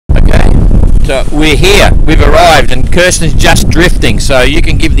So we're here, we've arrived, and Kirsten's just drifting, so you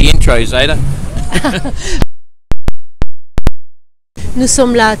can give the intro, Zeta. Nous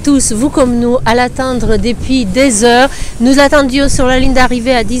sommes là tous, vous comme nous, à l'attendre depuis des heures. Nous attendions sur la ligne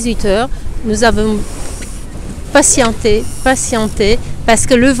d'arrivée à 18 h. Nous avons patienté, parce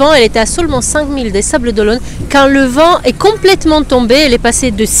que le vent, elle était à seulement 5000 des Sables d'Olonne. Quand le vent est complètement tombé, elle est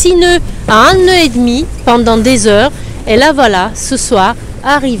passée de 6 nœuds à 1 nœud et demi pendant des heures. Et là voilà, ce soir,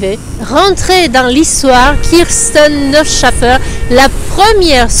 arrivée, rentrée dans l'histoire, Kirsten Neuschäfer, la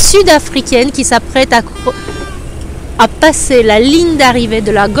première sud-africaine qui s'apprête à passer la ligne d'arrivée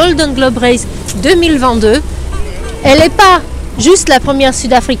de la Golden Globe Race 2022. Elle n'est pas juste la première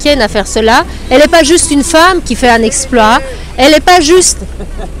sud-africaine à faire cela, elle n'est pas juste une femme qui fait un exploit, elle n'est pas juste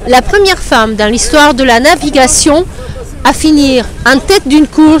la première femme dans l'histoire de la navigation à finir en tête d'une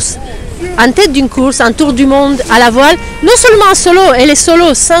course, un tour du monde à la voile, non seulement en solo, elle est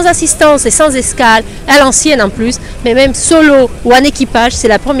solo, sans assistance et sans escale, à l'ancienne en plus, mais même solo ou en équipage, c'est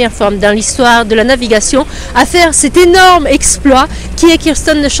la première femme dans l'histoire de la navigation à faire cet énorme exploit qui est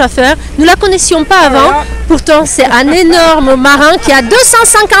Kirsten Neuschäfer. Nous ne la connaissions pas avant, pourtant c'est un énorme marin qui a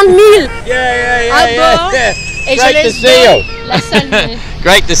 250 000 à bord. Et je laisse la saluer.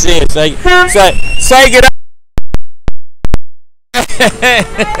 Great to see you. Say good.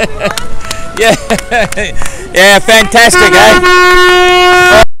 Yeah, fantastic,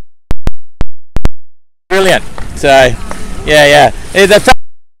 eh? Brilliant. So, yeah.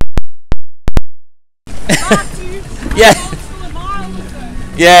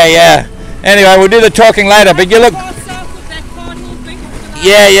 Yeah. Anyway, we'll do the talking later, but you look...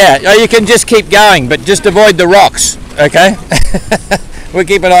 Yeah. Oh, you can just keep going, but just avoid the rocks, okay? We'll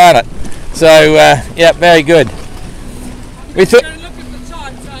keep an eye on it. So, yeah, very good. We thought...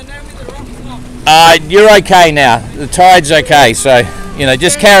 You're okay now. The tide's okay, so, you know,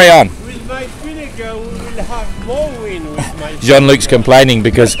 just carry on. With my vinegar, we will have more wind with my... Jean-Luc's complaining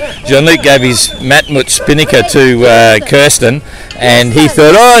because Jean-Luc gave his Matmut spinnaker to Kirsten, and he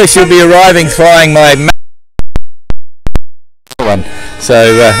thought, oh, she'll be arriving flying my one. So,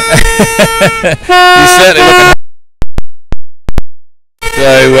 he's certainly looking...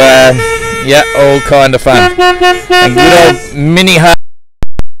 So, yeah, all kind of fun. And good old MINNEHAHA.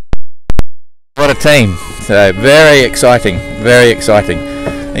 What a team. So, very exciting,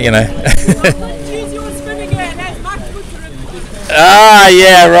 you know.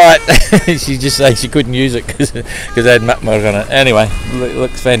 Yeah, right. She just said she couldn't use it because they had Matmut on it. Anyway,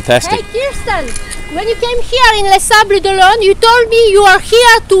 looks fantastic. Hey Kirsten, when you came here in Les Sables d'Olonne, you told me you are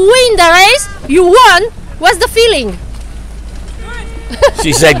here to win the race. You won. What's the feeling?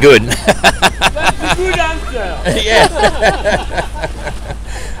 She said good. That's a good answer. Yeah.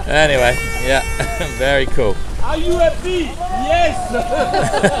 Anyway, yeah, very cool. Are you happy? Yes.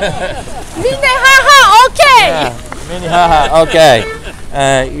 MINNEHAHA, okay. MINNEHAHA, okay.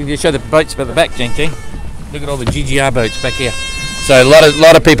 You show the boats by the back, Genki. Look at all the GGR boats back here. So a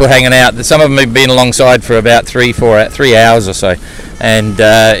lot of people hanging out. Some of them have been alongside for about 3 hours or so, and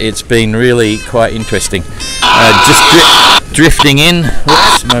it's been really quite interesting. Just drifting in.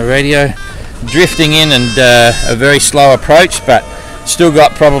 Whoops, my radio. Drifting in, and a very slow approach, but still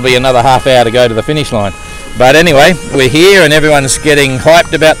got probably another half hour to go to the finish line. But anyway, we're here and everyone's getting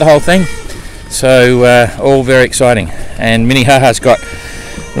hyped about the whole thing. So all very exciting. And MINNEHAHA's got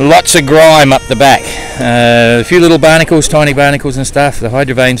lots of grime up the back. A few little barnacles, tiny barnacles and stuff. The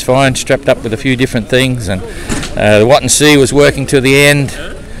hydrovane's fine, strapped up with a few different things. And the Watton Sea was working to the end.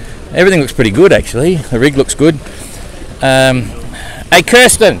 Everything looks pretty good actually. The rig looks good. Hey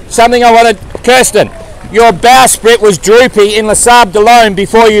Kirsten, something I wanted... Kirsten, your bowsprit was droopy in Les Sables d'Olonne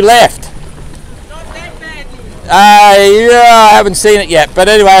before you left. Not that badly. Yeah, I haven't seen it yet. But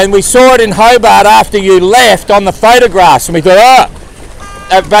anyway, and we saw it in Hobart after you left on the photographs, and we thought, oh.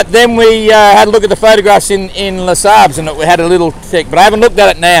 But then we had a look at the photographs in Les Sables, and we had a little thick. But I haven't looked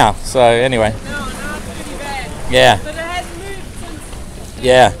at it now. So anyway. No, it's pretty bad. Yeah. But it hasn't moved since.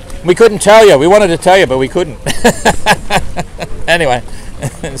 Yeah. We couldn't tell you. We wanted to tell you, but we couldn't. Anyway,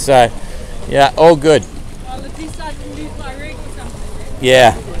 so yeah, all good. Well, at least I can use my rig or something.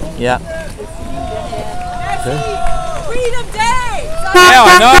 Yeah. Freedom Day! Yeah,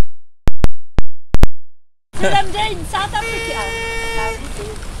 I know. Freedom Day in South Africa.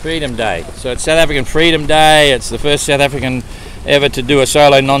 Freedom Day. So it's South African Freedom Day. It's the first South African ever to do a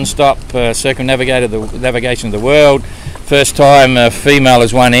solo non-stop circumnavigation of the world. First time a female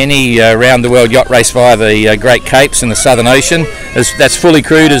has won any round the world yacht race via the Great Capes in the Southern Ocean. That's fully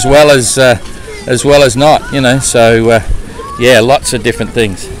crewed as well as not, you know. So yeah, lots of different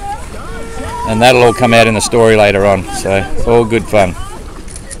things, and that'll all come out in the story later on. So all good fun.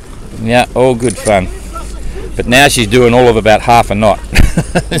 Yeah, all good fun. But now she's doing all of about half a knot.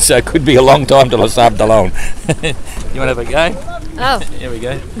 So it could be a long time till le Sable d'Olonne. You want to have a go? Oh, Here we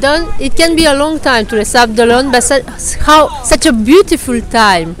go. it can be a long time to le Sable d'Olonne, but such a beautiful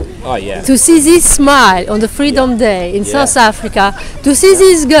time. Oh yeah. To see this smile on the Freedom Day in South Africa, to see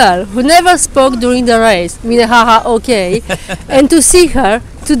this girl who never spoke during the race, MINNEHAHA, okay, and to see her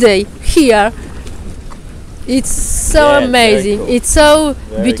today here, it's so amazing, cool. it's so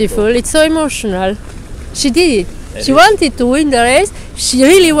Very beautiful, cool. it's so emotional. She did it. She wanted to win the race, she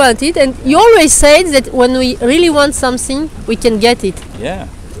really wanted, and you always said that when we really want something, we can get it. Yeah,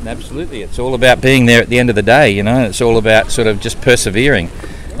 absolutely. It's all about being there at the end of the day, you know. It's all about sort of just persevering.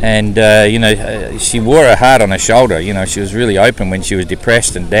 And, you know, she wore her heart on her shoulder. You know, she was really open when she was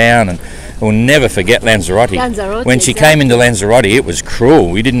depressed and down. And we'll never forget Lanzarote. When she came into Lanzarote, it was cruel.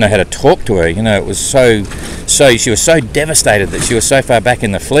 We didn't know how to talk to her. You know, it was she was so devastated that she was so far back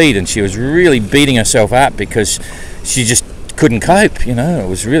in the fleet, and she was really beating herself up because she just couldn't cope. You know, it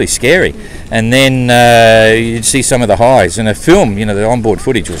was really scary. And then you'd see some of the highs. And her film, you know, the onboard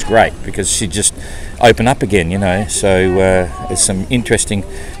footage was great because she just open up again, you know. So there's some interesting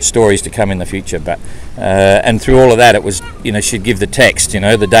stories to come in the future. But and through all of that, it was, you know, she'd give the text, you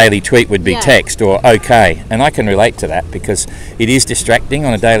know, the daily tweet would be text or okay, and I can relate to that because it is distracting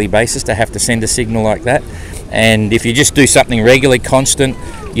on a daily basis to have to send a signal like that. And if you just do something regularly, constant,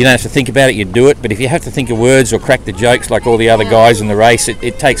 you don't have to think about it, you do it. But if you have to think of words or crack the jokes like all the other guys in the race,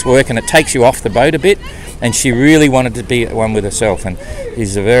 it takes work and it takes you off the boat a bit. And she really wanted to be at one with herself, and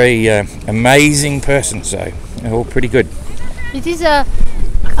is a very amazing person, so all pretty good. It is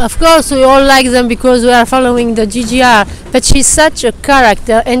of course we all like them because we are following the GGR, but she's such a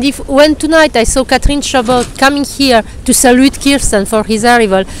character. And when tonight I saw Catherine Chabot coming here to salute Kirsten for his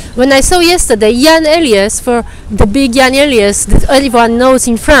arrival, when I saw yesterday Jan Elias, for the big Jan Elias that everyone knows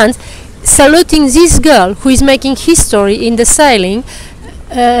in France, saluting this girl who is making history in the sailing,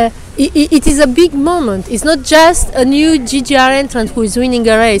 it is a big moment. It's not just a new GGR entrant who is winning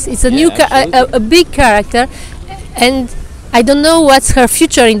a race. It's a big character, and I don't know what's her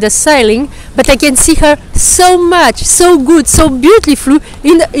future in the sailing, but I can see her so much, so good, so beautiful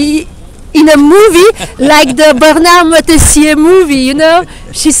in a movie like the Bernard Moitessier movie, you know.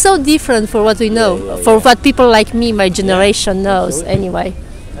 She's so different for what we know, for what people like me, my generation knows anyway.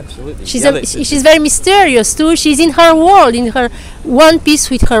 Absolutely. She's very mysterious too. She's in her world, in her one piece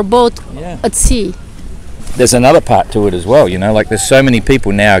with her boat at sea. There's another part to it as well, you know, like there's so many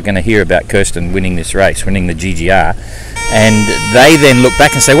people now are going to hear about Kirsten winning this race, winning the GGR, and they then look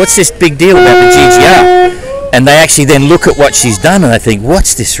back and say, what's this big deal about the GGR? And they actually then look at what she's done and they think,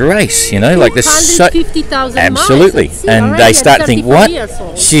 what's this race? You know, like there's so 150,000 absolutely, miles and they start to think, what?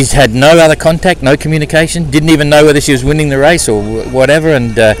 She's had no other contact, no communication, didn't even know whether she was winning the race or whatever,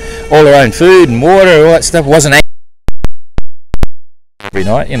 and all her own food and water, all that stuff, wasn't every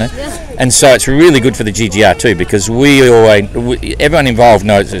night, you know. And so it's really good for the GGR too, because everyone involved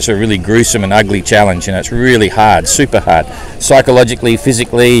knows it's a really gruesome and ugly challenge. You know, it's really hard, super hard, psychologically,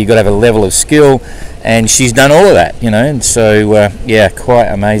 physically. You've got to have a level of skill, and she's done all of that, you know. And so yeah, quite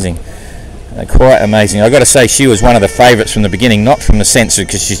amazing, quite amazing. I've got to say, she was one of the favourites from the beginning, not from the sense of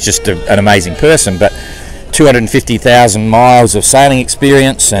because she's just an amazing person, but 250,000 miles of sailing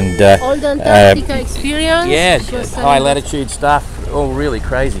experience and all the Antarctica experience. Yeah, high latitude stuff, all really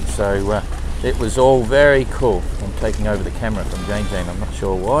crazy. So it was all very cool. I'm taking over the camera from Jane. I'm not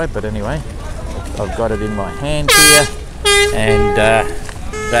sure why, but anyway, I've got it in my hand here, and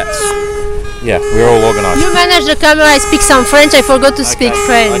we're all organised. You manage the camera. I speak some French. I forgot to speak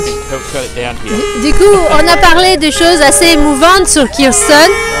French. I think I've got it down here. Du coup, on a parlé de choses assez émouvantes sur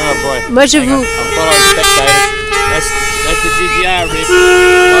Kirsten. Oh boy. Moi, je vous. I'm following spectators. That's the GGR, Rick. A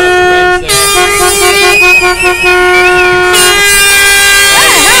lot of friends there.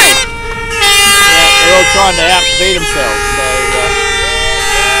 They're all trying to outbeat themselves, so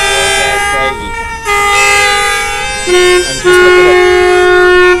crazy. And just look at it.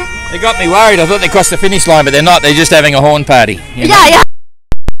 They got me worried. I thought they crossed the finish line, but they're not. They're just having a horn party. You know? Yeah.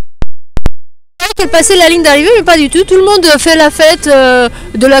 qu'elle passait la ligne d'arrivée, mais pas du tout. Tout le monde fait la fête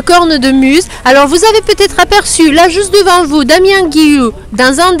de la corne de Muse. Alors vous avez peut-être aperçu, là juste devant vous, Damien Guillou,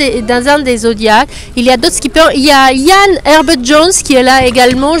 dans un des Zodiacs. Il y a d'autres skippers. Il y a Ian Herbert Jones qui est là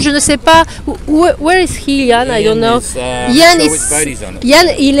également. Je ne sais pas, where is he, Ian? I don't know. Ian,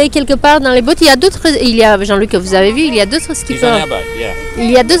 il est quelque part dans les bottes. Il y a d'autres, Jean-Luc, que vous avez vu, il y a d'autres skippers. Il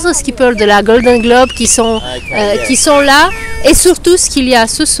y a d'autres skippers de la Golden Globe qui sont là. Et surtout, ce qu'il y a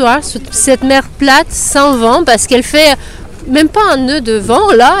ce soir, cette mer plate sans vent, parce qu'elle fait même pas un nœud de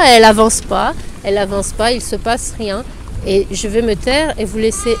vent, là, elle avance pas, il se passe rien. Et je vais me taire et vous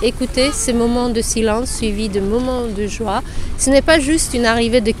laisser écouter ces moments de silence suivis de moments de joie. Ce n'est pas juste une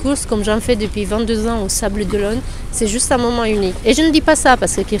arrivée de course comme j'en fais depuis 22 ans au Sable d'Olonne, c'est juste un moment unique. Et je ne dis pas ça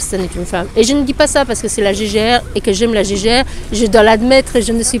parce que Kirsten est une femme. Et je ne dis pas ça parce que c'est la GGR et que j'aime la GGR. Je dois l'admettre et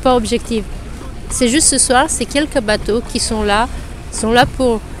je ne suis pas objective. C'est juste ce soir, c'est quelques bateaux qui sont là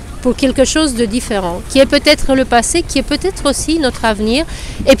pour quelque chose de différent, qui est peut-être le passé, qui est peut-être aussi notre avenir.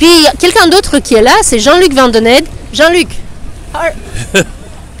 Et puis, il y a quelqu'un d'autre qui est là, c'est Jean-Luc Vandened. Jean-Luc,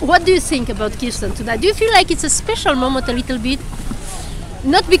 what do you think about Kirsten tonight? Do you feel like it's a special moment a little bit?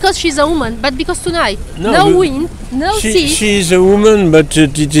 Not because she's a woman, but because tonight, no wind, no sea. She is a woman, but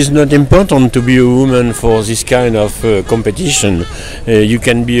it is not important to be a woman for this kind of competition. You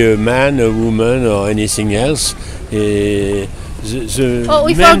can be a man, a woman, or anything else. We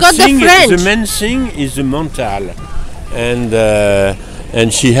forgot the French. The main thing is the mental,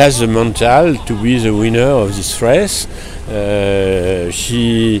 and she has the mental to be the winner of this race.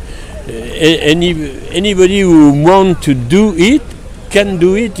 Anybody who wants to do it can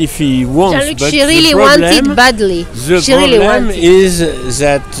do it if he wants. Jean-Luc, but she really wanted badly. The She really problem wanted. is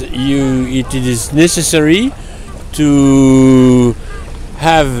that it is necessary to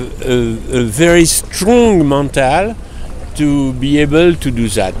have a very strong mental to be able to do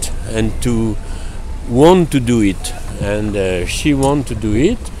that and to want to do it. And she wants to do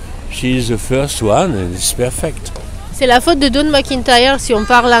it. She is the first one and it's perfect. C'est la faute de Dawn McIntyre si on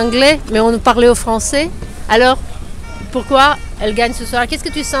parle anglais, mais on parlait au français. Alors, pourquoi elle gagne ce soir? Qu'est-ce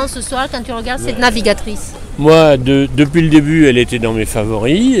que tu sens ce soir quand tu regardes cette navigatrice? Moi, depuis le début, elle était dans mes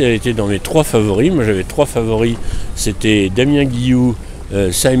favoris. Elle était dans mes 3 favoris. Moi, j'avais 3 favoris. C'était Damien Guillou,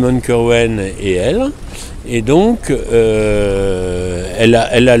 Simon Kerwen et elle. Et donc, elle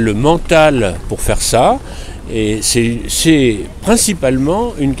a le mental pour faire ça. Et c'est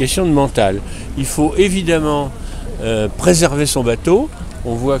principalement une question de mental. Il faut évidemment préserver son bateau.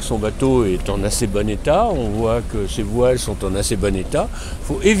 On voit que son bateau est en assez bon état, on voit que ses voiles sont en assez bon état. Il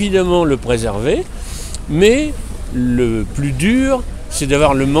faut évidemment le préserver, mais le plus dur, c'est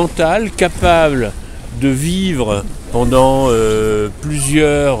d'avoir le mental capable de vivre pendant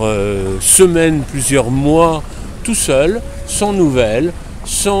plusieurs semaines, plusieurs mois, tout seul, sans nouvelles,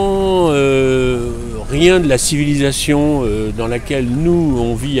 sans rien de la civilisation dans laquelle nous,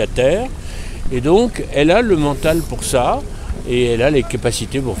 on vit à terre. Et donc, elle a le mental pour ça. Et elle a les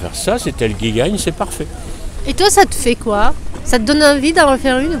capacités pour faire ça, c'est elle qui gagne, c'est parfait. Et toi, ça te fait quoi? Ça te donne envie d'en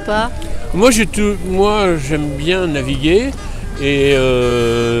refaire une ou pas? Moi, j'aime bien naviguer et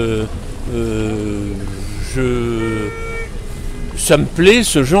ça me plaît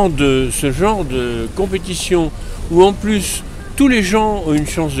ce genre de compétition où en plus tous les gens ont une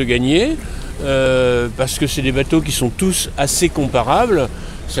chance de gagner parce que c'est des bateaux qui sont tous assez comparables.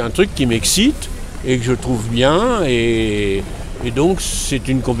 C'est un truc qui m'excite et que je trouve bien et donc c'est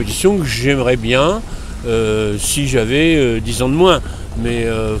une compétition que j'aimerais bien si j'avais 10 ans de moins, mais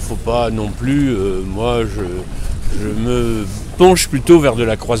faut pas non plus, moi je me penche plutôt vers de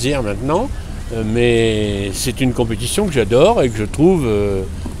la croisière maintenant, mais c'est une compétition que j'adore et que je trouve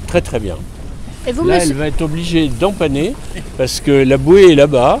très très bien. Et vous, là elle va être obligée d'empanner parce que la bouée est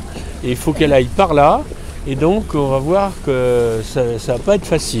là-bas et il faut qu'elle aille par là et donc on va voir que ça va pas être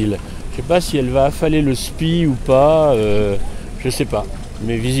facile. Je ne sais pas si elle va affaler le spi ou pas, je ne sais pas.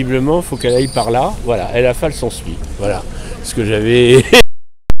 Mais visiblement, il faut qu'elle aille par là. Voilà, elle affale son spi. Voilà, ce que j'avais...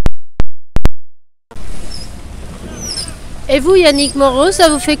 Et vous, Yannick Moreau, ça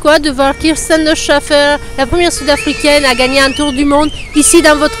vous fait quoi de voir Kirsten Neuschäfer, la première sud-africaine à gagner un tour du monde, ici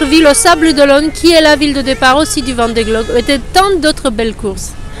dans votre ville, au Sable d'Olonne, qui est la ville de départ aussi du Vendée Globe, et de tant d'autres belles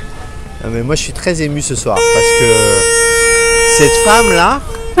courses? Mais moi, je suis très ému ce soir, parce que cette femme-là,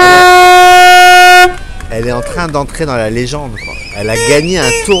 elle est en train d'entrer dans la légende, quoi. Elle a gagné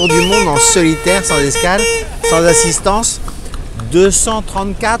un tour du monde en solitaire, sans escale, sans assistance,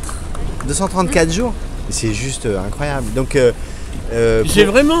 234 jours. C'est juste incroyable. Donc, c'est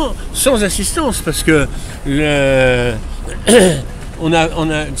vraiment sans assistance parce que on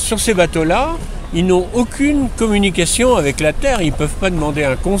a sur ces bateaux-là, ils n'ont aucune communication avec la Terre. Ils ne peuvent pas demander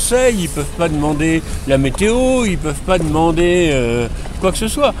un conseil, ils ne peuvent pas demander la météo, ils ne peuvent pas demander quoi que ce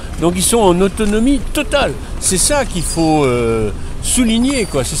soit. Donc ils sont en autonomie totale. C'est ça qu'il faut souligner,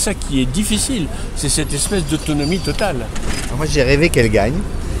 quoi. C'est ça qui est difficile. C'est cette espèce d'autonomie totale. Moi j'ai rêvé qu'elle gagne.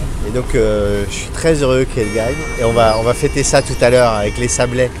 Et donc je suis très heureux qu'elle gagne. Et on va fêter ça tout à l'heure avec les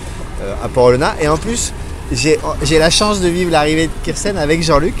sablets à Port-Olona. Et en plus, j'ai la chance de vivre l'arrivée de Kirsten avec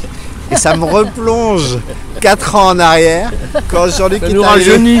Jean-Luc. Et ça me replonge 4 ans en arrière quand Jean-Luc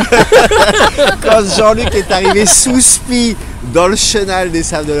est arrivé sous spi dans le chenal des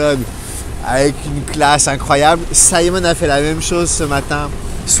Sables d'Olonne avec une classe incroyable. Simon a fait la même chose ce matin,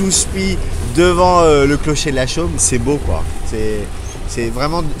 sous spi, devant le clocher de la Chaume. C'est beau, quoi.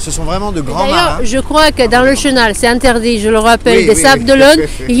 Ce sont vraiment de grands marins. D'ailleurs, je crois que dans le chenal, c'est interdit, je le rappelle, Oui, des oui, Sables oui. d'Olonne.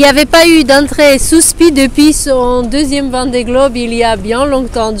 Il n'y avait pas eu d'entrée sous spi depuis son deuxième Vendée Globe il y a bien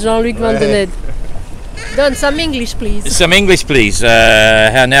longtemps, Jean-Luc Van Den Ede. Don, some English, please. Some English, please.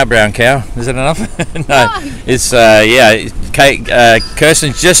 How now, brown cow? Is that enough? No. It's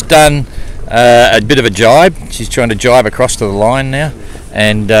Kirsten's just done a bit of a jibe. She's trying to jibe across to the line now,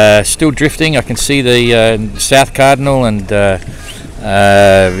 and still drifting. I can see the South Cardinal and a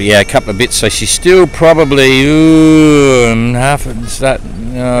couple of bits. So she's still probably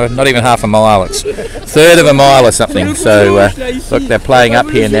not even half a mile. It's a third of a mile or something. So look, they're playing up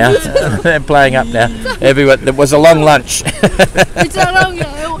here now. They're playing up now. Everyone. It was a long lunch. It's a long,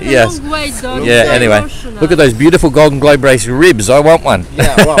 Yes. long way, Don. Yeah. So Anyway, emotional. look at those beautiful Golden Globe race ribs. I want one.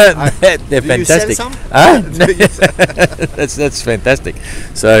 Yeah, well, They're do you sell fantastic. some? Huh? That's fantastic.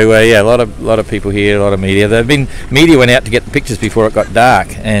 So a lot of people here, a lot of media. Media went out to get the pictures before it got dark,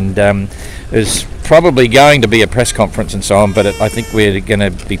 and there's probably going to be a press conference and so on, but I think we're going to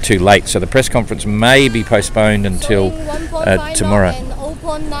be too late. So the press conference may be postponed until tomorrow. And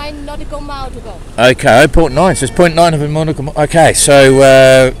 0.9 nautical mile to go. Okay, 0.9. So it's 0.9 of a nautical mile. Okay,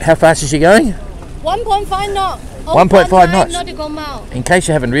 so how fast is she going? 1.5 knot. 1.5 knots. Nautical mile. In case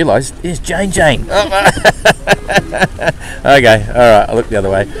you haven't realised, here's Jane. Okay, all right, I'll look the other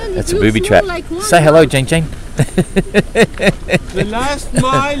way. That's a booby trap. Say hello, Jane. The last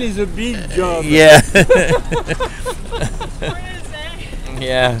mile is a big job. Yeah.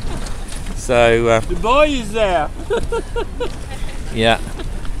 Yeah. So, The boy is there. yeah.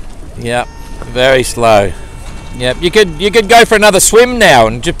 Very slow. Yep. You could go for another swim now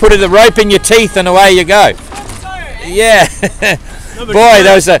and just put a rope in your teeth and away you go. Yeah. Boy,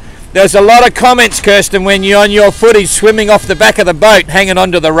 there's a lot of comments, Kirsten, when you're on your footage swimming off the back of the boat, hanging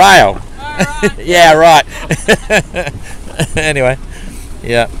onto the rail. Yeah, right. Anyway,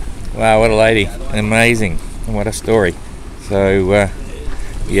 yeah. Wow, what a lady! Amazing, and what a story. So,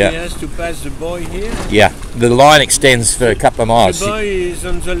 He has to pass the buoy here. yeah, the line extends for a couple of miles. The buoy is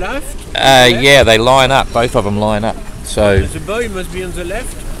on the left. Yeah, they line up. Both of them line up. So, The buoy must be on the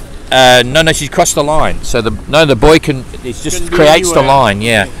left. no, she's crossed the line. So the boy it just Can be creates the anywhere. line.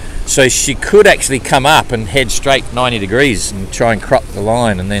 Yeah. So she could actually come up and head straight 90 degrees and try and crop the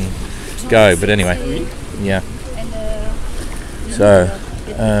line and then go. But anyway, yeah. So,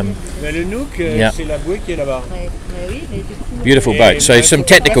 Mais le Nook, Yeah. c'est la bouée qui est là-bas. beautiful boat. So some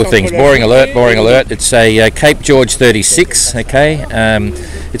technical things. Boring alert. It's a Cape George 36. Okay,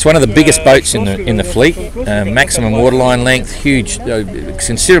 it's one of the biggest boats in the fleet. Maximum waterline length, huge,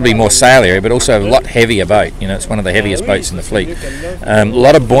 considerably more sail area, but also a lot heavier boat. You know, it's one of the heaviest boats in the fleet. A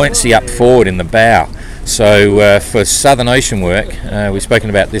lot of buoyancy up forward in the bow. So for Southern Ocean work, we've spoken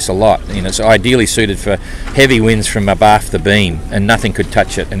about this a lot. You know, it's ideally suited for heavy winds from abaft the beam, and nothing could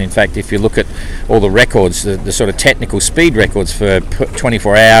touch it. And in fact, if you look at all the records, the sort of technical speed records for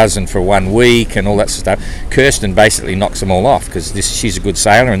 24 hours and for 1 week and all that stuff, Kirsten basically knocks them all off because she's a good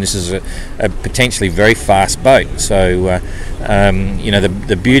sailor and this is a potentially very fast boat. So you know,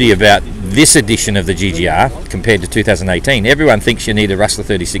 the beauty about this edition of the GGR compared to 2018, everyone thinks you need a Rustler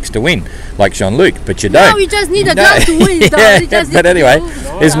 36 to win, like Jean-Luc, but you don't. No, we just need a gun to win. Yeah, We just but need anyway,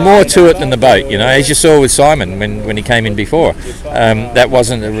 to- there's more to it than the boat, you know, as you saw with Simon when he came in before. That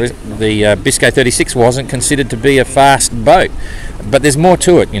wasn't the Biscay 36 wasn't considered to be a fast boat, but there's more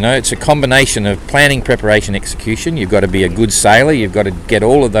to it. You know, it's a combination of planning, preparation, execution. You've got to be a good sailor, you've got to get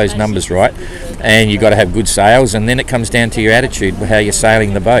all of those numbers right, and you've got to have good sails, and then it comes down to your attitude, how you're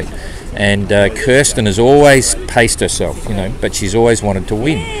sailing the boat. And Kirsten has always paced herself, you know, but she's always wanted to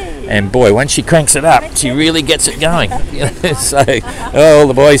win. And boy, once she cranks it up, she really gets it going. So, all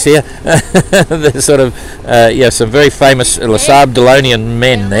the boys here, there's sort of, some very famous Le Sable Delonian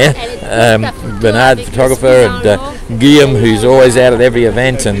men there. Bernard, the photographer, and Guillaume, who's always out at every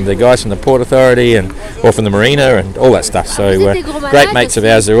event, and the guys from the Port Authority or from the Marina and all that stuff. So, great mates of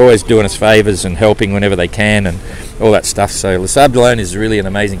ours. They're always doing us favours and helping whenever they can and all that stuff. So, Le Sable Delone is really an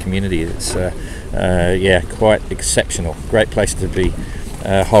amazing community. It's, quite exceptional. Great place to be.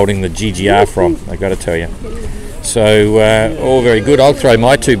 Holding the GGR from, I got to tell you. So all very good. I'll throw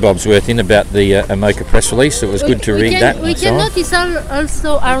my 2 bobs worth in about the Amoca press release. It was good to read that. We and so can on. notice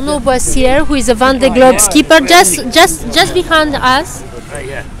also Arnaud Boissier, who is a Vendée Globe skipper, just behind us.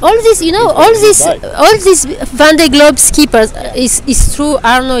 All this, you know, all these Vendée Globe skippers is true.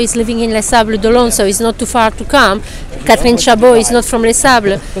 Arnaud is living in Les Sables d'Olonne, so it's not too far to come. Catherine Chabot is not from Les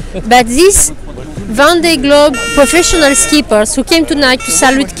Sables, but Vendée Globe professional skippers who came tonight to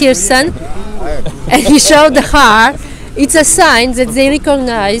salute Kirsten, and he showed her. It's a sign that they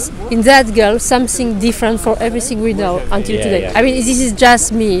recognize in that girl something different for everything we know until today. yeah. I mean, this is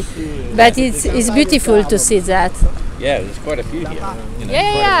just me, but it's beautiful to see that. Yeah, there's quite a few here. You know,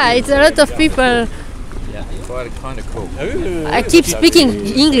 Yeah, it's a lot of people. Yeah, quite kind of cool. I keep speaking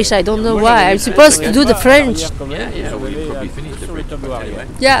English, I don't know why. I'm supposed to do the French. Yeah, we probably finished it anyway.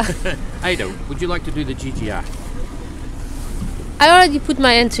 Yeah, Ada, would you like to do the GGR? I already put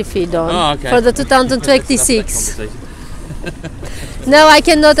my entry fee on Oh, okay. for the 2026. No, I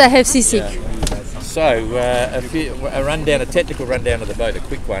cannot, I have seasick. So, a technical rundown of the boat, a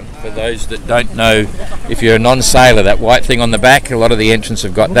quick one for those that don't know. If you're a non-sailor, that white thing on the back, a lot of the entrants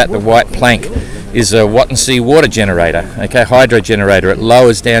have got that. The white plank is a Watton-Sea water generator, okay, hydro generator. It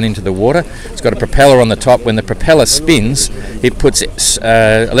lowers down into the water. It's got a propeller on the top. When the propeller spins, it puts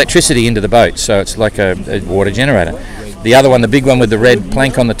electricity into the boat, so it's like a water generator. The other one, the big one with the red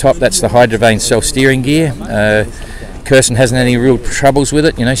plank on the top, that's the Hydrovane self-steering gear. Kirsten hasn't any real troubles with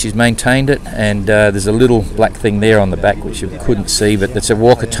it, you know, she's maintained it, and there's a little black thing there on the back which you couldn't see, but it's a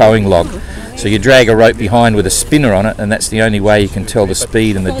walker towing log. So you drag a rope behind with a spinner on it, and that's the only way you can tell the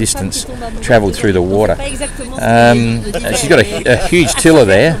speed and the distance travelled through the water. She's got a huge tiller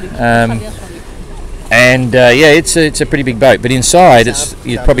there. Yeah, it's a pretty big boat, but inside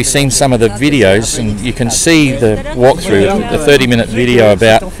you've probably seen some of the videos, and you can see the walkthrough, the 30-minute video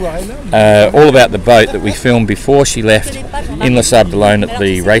about all about the boat that we filmed before she left in Les Sables d'Olonne at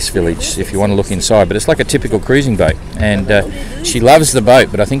the race village, if you want to look inside. But it's like a typical cruising boat, and she loves the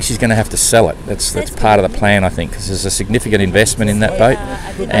boat, but I think she's going to have to sell it. That's part of the plan, I think, because there's a significant investment in that boat,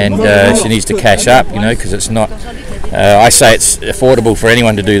 and she needs to cash up, you know, because it's not. I say it's affordable for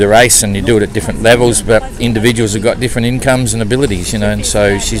anyone to do the race, and you do it at different levels, but individuals have got different incomes and abilities, you know, and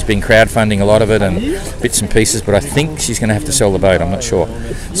so she's been crowdfunding a lot of it and bits and pieces, but I think she's going to have to sell the boat, I'm not sure.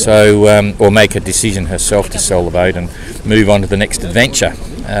 So, or make a decision herself to sell the boat and move on to the next adventure.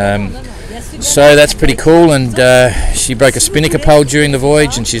 So that's pretty cool, and she broke a spinnaker pole during the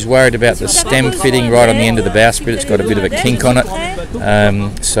voyage, and she's worried about the stem fitting right on the end of the bowsprit. It's got a bit of a kink on it.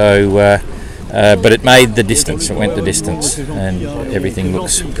 But it made the distance, it went the distance, and everything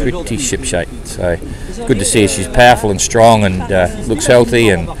looks pretty shipshape. So good to see her. She's powerful and strong, and looks healthy,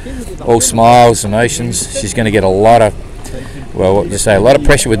 and all smiles, emotions. She's going to get a lot of, well, what would you say, a lot of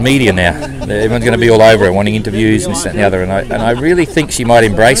pressure with media now. Everyone's going to be all over her, wanting interviews and this, that and the other, and I really think she might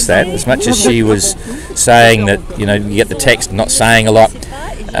embrace that, as much as she was saying that, you know, you get the text, not saying a lot.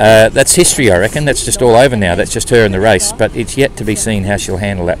 That's history, I reckon. That's just all over now. That's just her in the race, but it's yet to be seen how she'll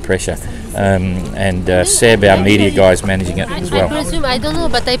handle that pressure. And Seb, our media guy, is managing it as well. I don't know,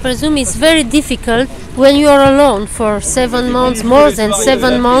 but I presume it's very difficult when you are alone for 7 months, more than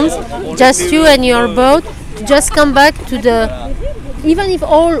 7 months, just you and your boat, to just come back to the. Even if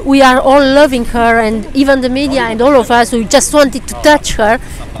we are all loving her, and even the media and all of us, we just wanted to touch her,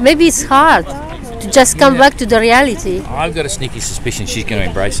 maybe it's hard to just come back to the reality. I've got a sneaky suspicion she's going to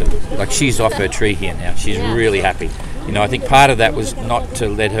embrace it. Like, she's off her tree here now. She's really happy. You know, I think part of that was not to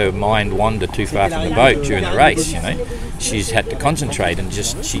let her mind wander too far from the boat during the race, you know. She's had to concentrate, and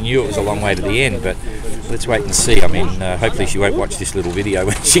she knew it was a long way to the end, but let's wait and see. I mean, hopefully she won't watch this little video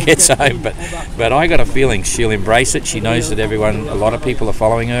when she gets home, but I got a feeling she'll embrace it. She knows that a lot of people are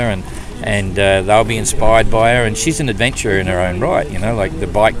following her, and they'll be inspired by her, and she's an adventurer in her own right, you know, like the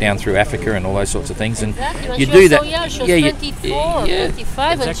bike down through Africa and all those sorts of things, and you do that. Yeah, she was 24,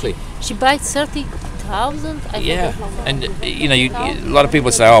 25, exactly. And she biked 30,000. Yeah, and you know, a lot of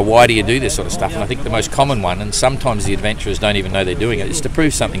people say, "Oh, why do you do this sort of stuff?" And I think the most common one, and sometimes the adventurers don't even know they're doing it, is to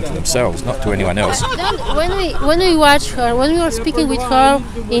prove something to themselves, not to anyone else. When we watch her, when we were speaking with her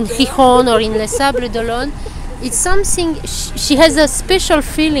in Gijón or in Les Sables d'Olonne, it's something. She has a special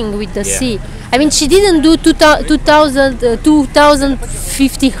feeling with the sea. I mean, she didn't do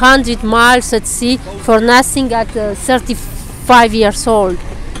 2,500 miles at sea for nothing at 35 years old.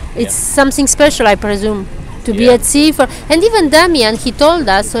 It's something special, I presume, to be at sea for. And even Damien, he told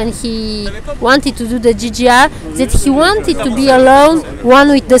us when he wanted to do the GGR that he wanted to be alone, one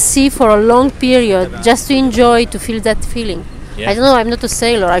with the sea for a long period, just to enjoy, to feel that feeling. I don't know, I'm not a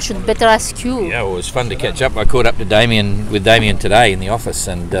sailor, I should better ask you. Yeah, well, it was fun to catch up. I caught up to with Damien today in the office,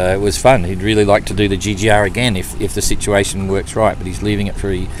 and it was fun. He'd really like to do the GGR again if the situation works right, but he's leaving it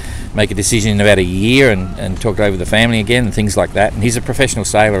for make a decision in about a year and talk over the family again and things like that. And he's a professional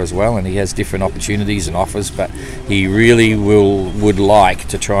sailor as well, and he has different opportunities and offers, but he really would like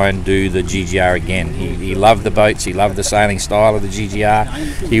to try and do the GGR again. He loved the boats, he loved the sailing style of the GGR.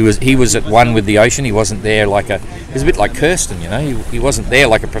 He was at one with the ocean. He wasn't there he was a bit like Kirsten, you know. know, he wasn't there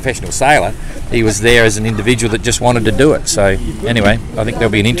like a professional sailor. He was there as an individual that just wanted to do it. So anyway, I think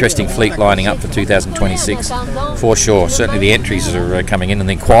there'll be an interesting fleet lining up for 2026 for sure. Certainly the entries are coming in, and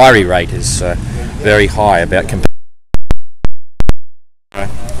the inquiry rate is very high about.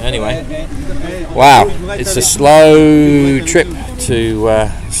 Anyway, wow, it's a slow trip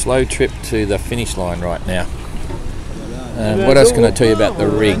to the finish line right now. What else can I tell you about the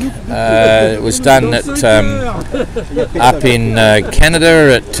rig? It was done at up in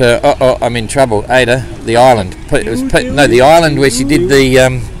Canada at I'm in trouble. Ada, the island. The island where she did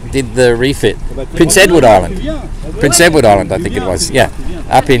the refit. Prince Edward Island. Prince Edward Island, I think it was. Yeah,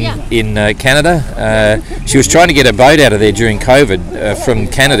 up in Canada. She was trying to get a boat out of there during COVID from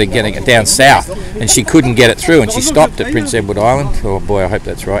Canada, getting it down south, and she couldn't get it through, and she stopped at Prince Edward Island. Oh boy, I hope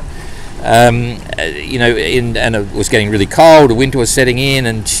that's right. You know, and it was getting really cold, the winter was setting in,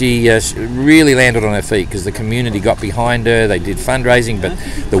 and she really landed on her feet because the community got behind her. They did fundraising, but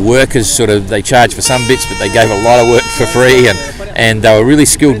the workers they charged for some bits, but they gave a lot of work for free, and they were really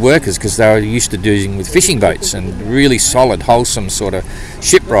skilled workers because they were used to doing with fishing boats and really solid, wholesome sort of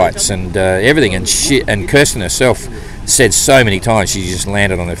shipwrights and everything. And Kirsten herself said so many times she just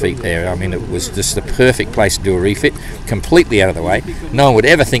landed on her feet there. I mean, it was just the perfect place to do a refit, completely out of the way. No one would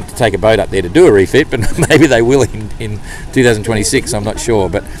ever think to take a boat up there to do a refit, but maybe they will in 2026, I'm not sure.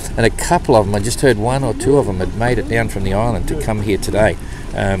 And a couple of them, I just heard one or two of them had made it down from the island to come here today.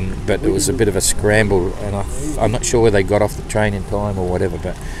 But it was a bit of a scramble, and I'm not sure whether they got off the train in time or whatever,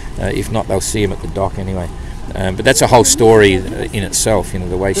 but if not, they'll see them at the dock anyway. But that's a whole story in itself, you know,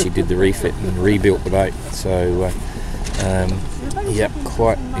 the way she did the refit and rebuilt the boat. So yeah,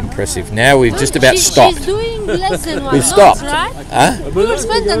 quite impressive. Now we've just about stopped. She's doing less than 1 We've stopped. right? Huh? We will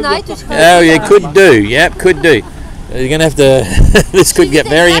spend the night with her. Oh, yeah, could do. Yep, could do. You're going to have to... this could get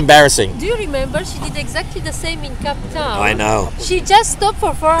very embarrassing. Do you remember she did exactly the same in Cape Town? I know. She just stopped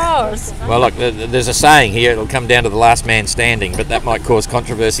for 4 hours. Well, look, there's a saying here, it'll come down to the last man standing, but that might cause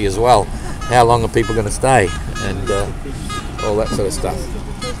controversy as well. How long are people going to stay? And all that sort of stuff.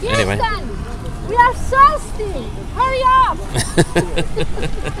 Yes, Anyway. Dan, we are thirsty. Hurry up!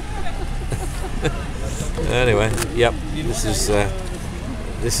 Anyway, yep,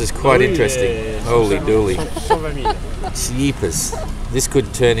 this is quite interesting. Holy dooly. Jeepers. This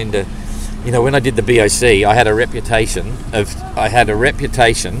could turn into, you know, when I did the BOC, I had a reputation of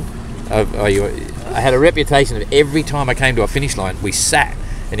every time I came to a finish line, we sat.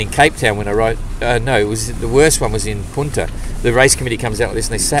 And in Cape Town, when I rode, no, it was the worst one was in Punta. The race committee comes out with this,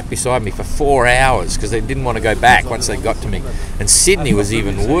 and they sat beside me for 4 hours because they didn't want to go back once they got to me. And Sydney was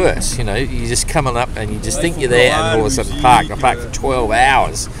even worse. You know, you just coming up and you just think you're there, and all of a sudden park. I parked for 12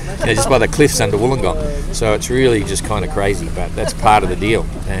 hours, you know, just by the cliffs under Wollongong. So it's really just kind of crazy, but that's part of the deal.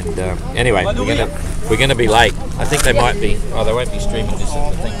 And anyway, we're gonna be late. I think they might be. Oh, they won't be streaming this.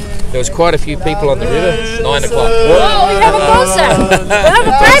 I think. There was quite a few people on the river. 9 o'clock. Oh, we have a concert. We have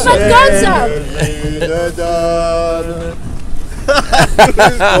a private concert.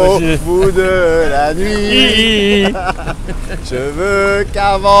 Au bout de la nuit, je veux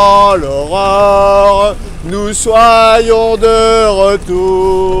qu'avant l'aurore, nous soyons de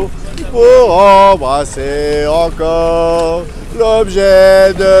retour pour embrasser encore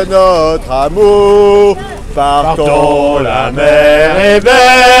l'objet de notre amour. Partons, la mer est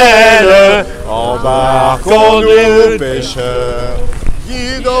belle, embarquons-nous pêcheurs,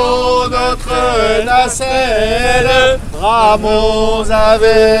 guidons notre nacelle, ramons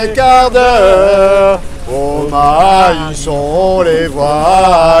avec ardeur, au maillissons les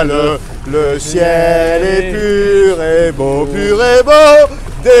voiles, le ciel est pur et beau,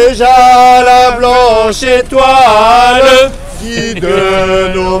 déjà la blanche étoile guide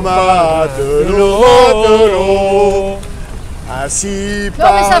nos matelots, ainsi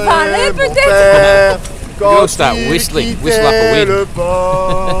par mon père. You'll start whistling. Whistle up a wind.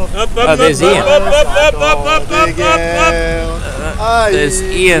 Oh, there's Ian. There's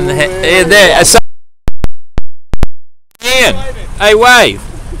Ian. There. Ian, hey, wave.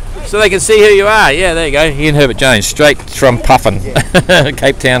 So they can see who you are. Yeah, there you go. Ian Herbert Jones, straight from Puffin,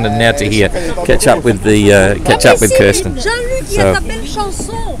 Cape Town, and now to here. Catch up with Kirsten. Jean-Luc, il y a ta belle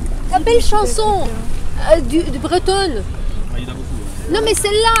chanson de bretonne. Non mais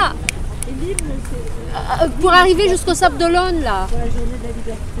celle-là. Pour arriver jusqu'au Sable d'Olonne là.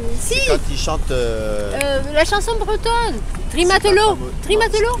 Si. Quand ils chantent. La chanson bretonne. Trimatelo.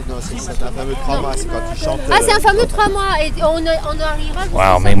 Trimatelo. Non, c'est un fameux 3 mois. C'est quand ils chantent. Ah, c'est un fameux 3 mois et on arrivera.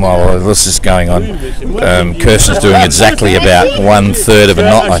 Wow. Meanwhile, this is going on. Kirsten's doing exactly about 1/3 of a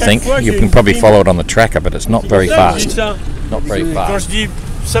knot, I think. You can probably follow it on the tracker, but it's not very fast. Not very fast.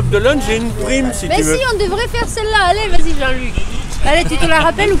 sable d'Olonne, j'ai une prime si Mais tu veux. si, on devrait faire celle-là. Allez, vas-y Jean-Luc. Allez, tu te la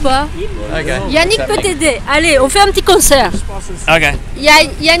rappelles ou pas? Yannick peut t'aider. Allez, on fait un petit concert. Ok.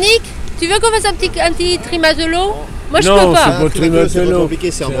 Yannick, tu veux qu'on fasse un petit trimage de l'eau? Moi je Non, peux pas. c'est pas trimage C'est de pas l'eau. compliqué,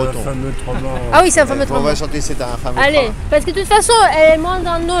 c'est en breton. Ah oui, c'est un fameux On tremblement. va chanter, c'est un fameux Allez, train. parce que de toute façon, elle est moins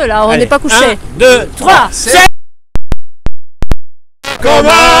dans le nœud là, on Allez, n'est pas couché. 1, 2, 3, 7. Comme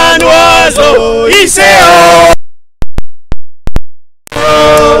un oiseau, il s'est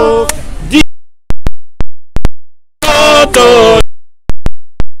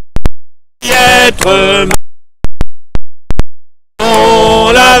être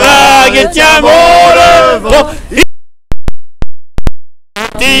la vague tient mon levant.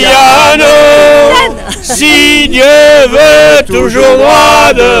 Diano, si Dieu veut toujours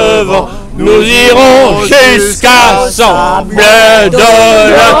droit devant, nous irons jusqu'à Sable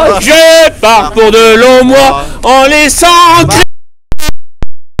d'Olonne. Je pars pour de longs mois en laissant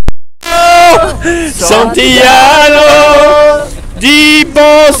Santillano. D'y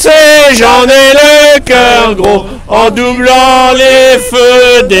penser, j'en ai le cœur gros, en doublant les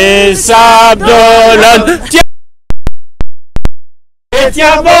feux des Sables d'Olonne.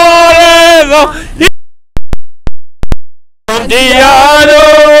 Tiens bon le vent,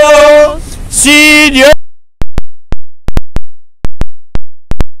 Diano, si Dieu.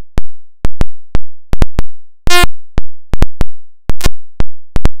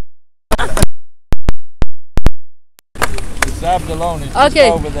 Sable d'Olonne is Okay.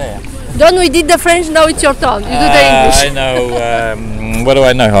 just over there. Don, we did the French, now it's your turn. You do the English. I know, what do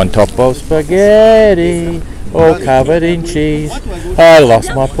I know? On top of spaghetti, all covered in cheese. I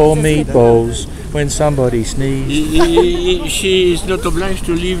lost my poor meatballs when somebody sneezed. She is not obliged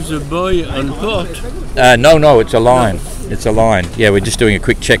to leave the boy on port. No, it's a line. It's a line. Yeah, we're just doing a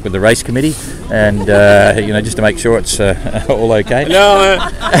quick check with the race committee, and just to make sure it's all okay. Alors,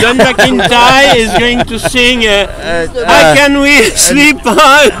 John McIntyre is going to sing How Can We Sleep on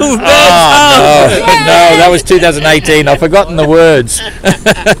Our Oh, Beds? no, that was 2018. I've forgotten the words.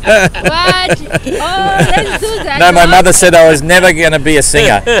 What? Oh, let's do that. No, my mother said I was never going to be a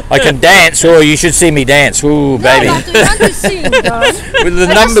singer. I can dance. Oh, you should see me dance. Ooh, baby. No, but you want to sing, Don. With the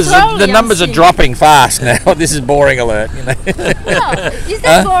numbers are dropping fast now. This is boring alert. You know. No, is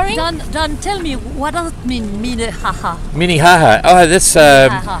that boring? Don, tell me, what does it mean, MINNEHAHA? MINNEHAHA. Oh, that's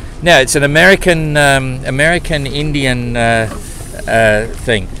MINNEHAHA. no, it's an American Indian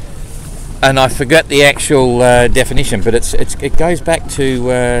thing, and I forgot the actual definition, but it goes back to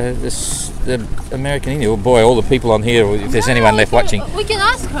the American Indian. Oh boy, all the people on here. If there's anyone left watching, We can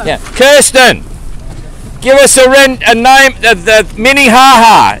ask her. yeah, Kirsten, give us a name. The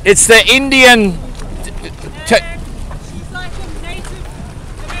MINNEHAHA. It's the Indian. She's like a Native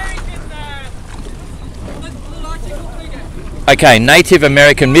American mythological figure. Okay, Native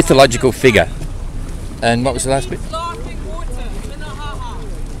American mythological figure. And what was the last bit? Laughing water,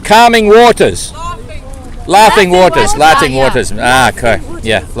 MINNEHAHA. Calming waters. Laughing waters. waters, Laughing yeah. waters. Okay.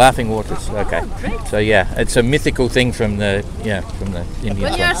 Yeah, laughing waters. Okay. So yeah, it's a mythical thing from the Indian When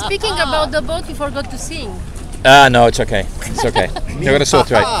you are side. speaking about the boat, you forgot to sing. No, it's okay. It's okay. I've got a sore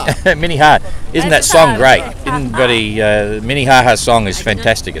throat. MINNEHAHA. Isn't that song great? Isn't buddy MINNEHAHA's song is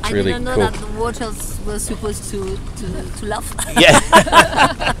fantastic. It's really I didn't know cool. that the waters were supposed to laugh. Yeah.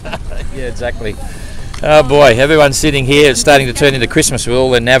 Yeah, exactly. Oh boy, everyone's sitting here. It's starting to turn into Christmas with all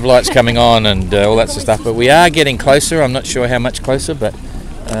the nav lights coming on and all that sort of stuff. But we are getting closer. I'm not sure how much closer, but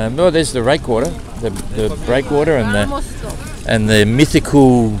there's the breakwater, the breakwater, and the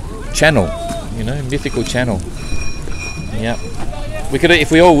mythical channel. You know, mythical channel. Yeah. We could,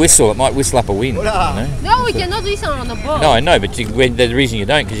 if we all whistle, it might whistle up a wind. You know? No, we cannot listen on the boat. No, I know, but the reason you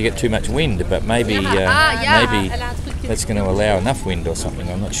don't because you get too much wind. But maybe maybe Elle a un truc. that's going to allow enough wind or something.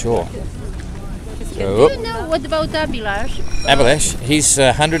 I'm not sure. Do you know what about Abilash? Abalash, he's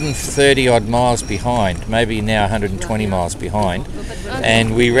 130 odd miles behind, maybe now 120 miles behind,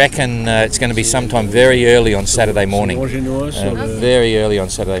 and we reckon it's going to be sometime very early on Saturday morning. Very early on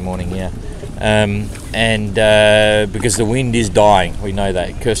Saturday morning, yeah. Because the wind is dying, we know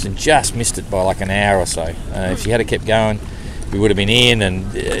that. Kirsten just missed it by like an hour or so. If she had kept going, we would have been in. And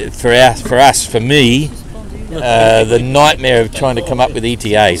for me, the nightmare of trying to come up with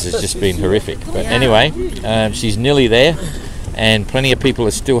ETAs has just been horrific. But anyway, she's nearly there, and plenty of people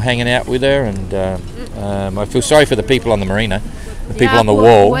are still hanging out with her. And I feel sorry for the people on the marina, the people on the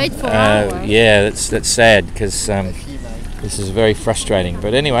wall. Wait for hours. Yeah, that's sad because this is very frustrating.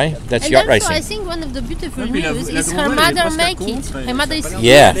 But anyway, that's And yacht also, I racing. think one of the beautiful news is her mother make it. Her mother is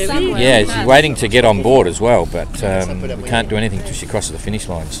Yeah, here somewhere. yeah, she's waiting to get on board as well, but we can't do anything till she crosses the finish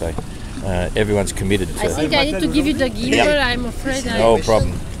line. So everyone's committed I to. think I need to give you the gimbal. I'm afraid. No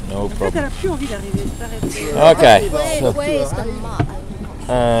problem. No problem. plus envie d'arriver. Okay. So, Where is the mark?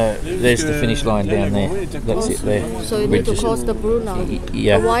 there's the finish line down there. That's it there. So you We're need to just- cross the blue now.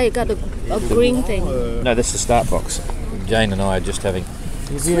 Yeah. Why you got a green thing? No, that's the start box. Jane and I are just having.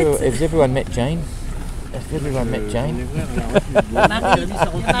 Has everyone met Jane? Has everyone met Jane?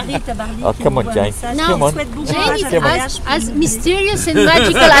 Oh, come on, Jane. Come on. Jane is Come on. as mysterious and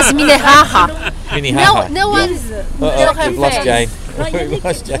magical as MINNEHAHA. MINNEHAHA. No one. Uh-oh, we've lost Jane. We've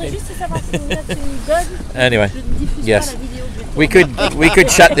lost Jane. Anyway, yes. We could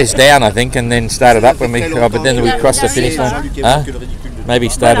shut this down, I think, and then start it up when we. Oh, but then we cross the finish line. Huh? Maybe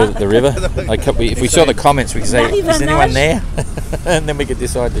start it at the river. If we saw the comments, we could say, "Is anyone there?" And then we could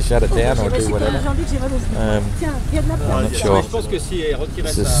decide to shut it down or do whatever. I'm not sure.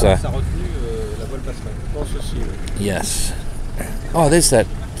 This is, yes. Oh, there's that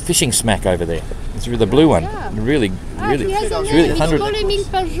fishing smack over there. It's the blue one. Really, it's really 100. Paul-Émile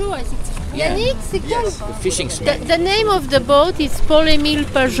Pajot, I think. Yannick, c'est quoi? The fishing smack. The name of the boat is Paul-Émile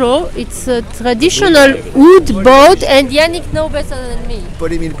Pajot. It's a traditional wood boat, and Yannick knows better than me.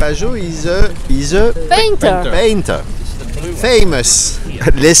 Paul-Émile Pajot is a Painter. painter. Famous.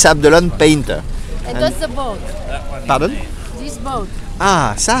 Les Sables d'Olonne painter. And that's the boat. Pardon? This boat.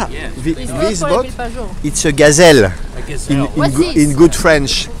 Ah, ça. It's not This boat, Paul-Émile Pajot. it's a gazelle. What's this? In good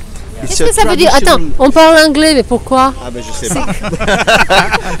French. It's Qu'est-ce a que ça veut dire? Attends, traditional- on parle anglais, mais pourquoi? Ah ben je sais pas.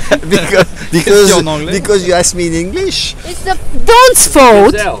 because you asked me in English. It's the Don's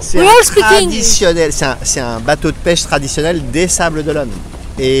fault. C'est We un all speak English. traditionnel, c'est un bateau de pêche traditionnel des Sables d'Olonne.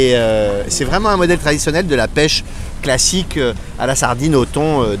 Et c'est vraiment un modèle traditionnel de la pêche classique à la sardine, au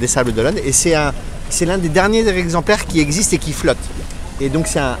thon des Sables d'Olonne. Et c'est l'un des derniers exemplaires qui existe et qui flotte. Et donc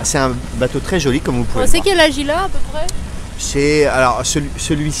c'est un bateau très joli comme vous pouvez On le sait voir. quel âge il a à peu près? Alors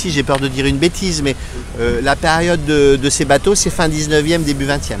celui-ci, j'ai peur de dire une bêtise, mais la période de ces bateaux, c'est fin 19e, début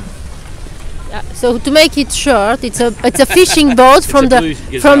 20e. Yeah. So to make it short, it's a fishing boat from blue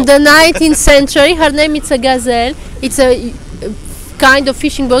the 19th century. Her name is a gazelle. It's a kind of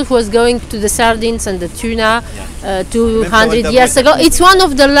fishing boat who was going to the sardines and the tuna 200 years ago. It's one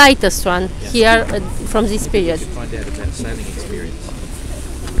of the lightest one here from this period. Find out about sailing experience.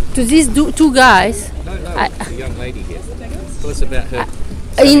 To these two guys, The young lady here. Tell us about her.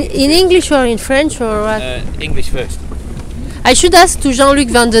 in English or in French or what? English first. I should ask to Jean-Luc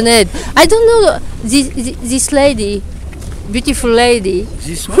Vandened. I don't know this lady, beautiful lady.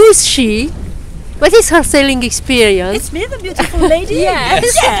 This one? Who's she? What is her sailing experience? It's me, the beautiful lady. Yes.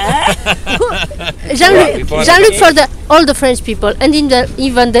 Right, Jean-Luc, we find Jean-Luc out. for all the French people, and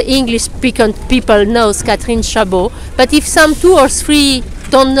even the English-speaking people knows Catherine Chabot. But if some 2 or 3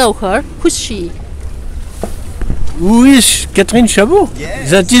 don't know her, who's she? Who is Catherine Chabot?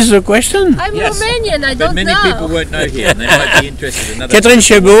 Yes. That is the question. I'm Yes. Romanian. I But don't many know. people won't know here, and they might be interested in another. Catherine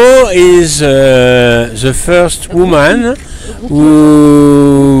Chabot is the first woman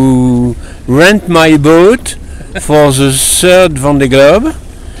who rent my boat for the third Vendée Globe,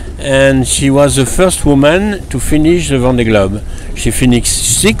 and she was the first woman to finish the Vendée Globe. She finished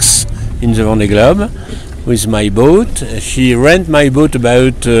 6th in the Vendée Globe with my boat. She rent my boat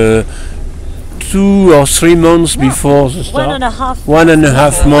about 2 or 3 months before the start. 1.5.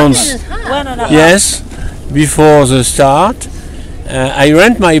 1.5 months. 1.5. Yes, before the start. I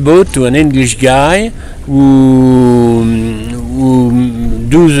rent my boat to an English guy who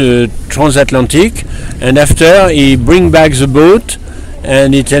do the transatlantic, and after he bring back the boat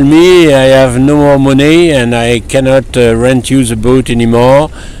and he tell me I have no more money and I cannot rent you the boat anymore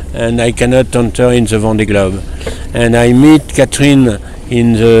and I cannot enter in the Vendée Globe. And I meet Catherine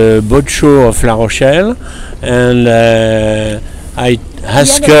in the boat show of La Rochelle, and I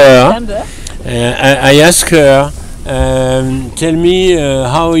ask her, I ask her, tell me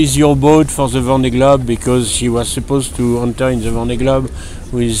how is your boat for the Vendée Globe, because she was supposed to enter in the Vendée Globe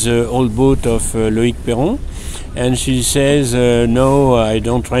with the old boat of Loïc Perron, and she says no, I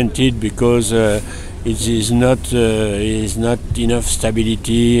don't rent it because it is not enough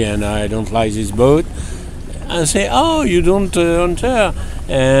stability and I don't like this boat. I say, oh, you don't enter?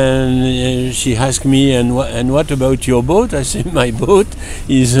 And she asked me, and what about your boat? I say, my boat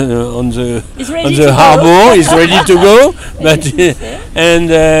is on the harbor, is ready to go. But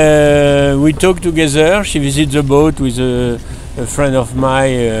and we talk together. She visits the boat with a friend of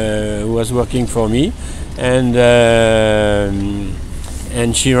mine who was working for me, and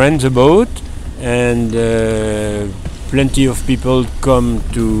she rents the boat, and plenty of people come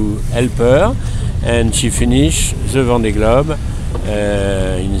to help her. And she finished the Vendée Globe,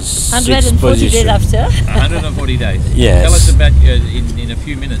 in 140 days after. 140 days. Yes. Tell us about, in a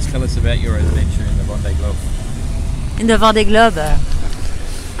few minutes, tell us about your adventure in the Vendée Globe. In the Vendée Globe.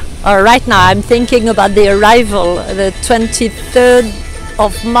 Right now I'm thinking about the arrival, the 23rd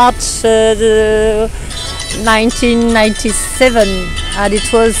of March 1997, and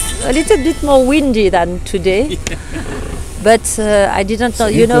it was a little bit more windy than today. But I didn't know,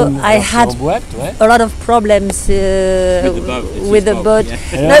 you know, I had a lot of problems with the boat.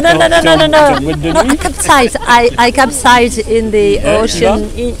 No, I capsized. I capsized in the ocean,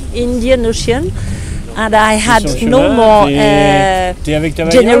 Indian Ocean, and I had no more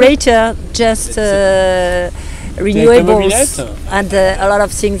generator, just renewables, and a lot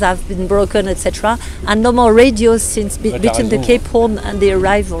of things have been broken, etc. And no more radios since between the Cape Horn and the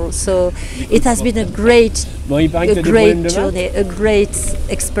arrival. So it has been a great journey, a great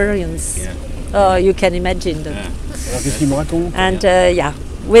experience. Oh, you can imagine. And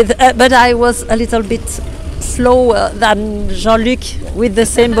but I was a little bit slower than Jean-Luc with the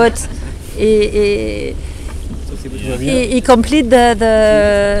same boat. He completed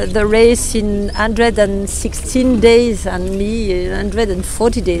the race in 116 days and me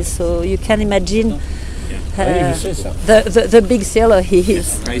 140 days. So you can imagine the big sailor he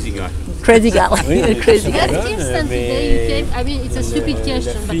is. Crazy guy. Crazy guy. Kirsten, today you came, I mean, it's a stupid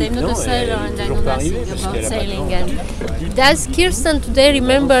question, but I'm not a sailor and I know nothing about sailing. And does Kirsten today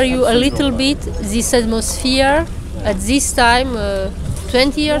remember you a little bit, this atmosphere at this time,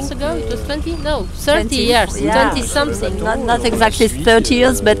 20 years ago? It was 20? No, 30 years, 20 something. Not exactly 30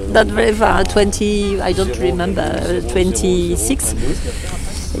 years, but not very far, 20, I don't remember, 26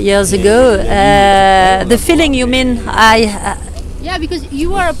 years ago. The feeling you mean, yeah, because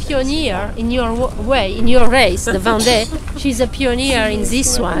you are a pioneer in your way, in your race, the Vendée. She's a pioneer in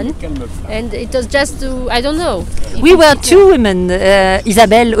this one, and it was just to, I don't know. We were two women,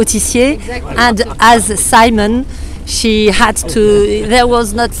 Isabelle Autissier, and as Simon, she had to, there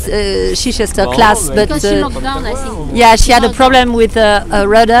was not Chichester class, but because she knocked down, I think. yeah, she had a problem with a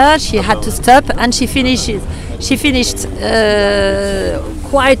rudder, she had to stop, and she finished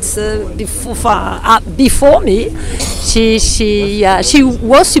quite before me. She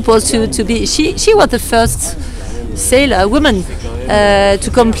was supposed to be, she was the first sailor, woman, to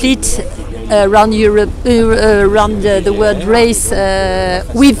complete around Europe, around the world race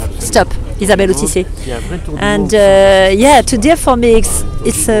with stop. Isabelle Autissier. And today for me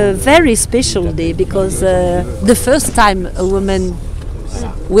it's a very special day because the first time a woman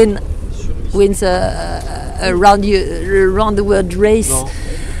wins around the world race,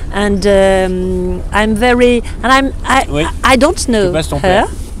 and I don't know her,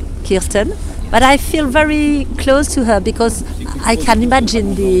 Kirsten, but I feel very close to her because I can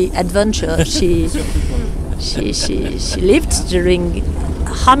imagine the adventure she lived during.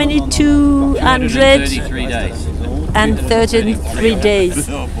 How many? 233 days. And 33 days.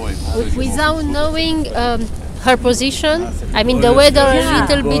 Without knowing her position, I mean the weather a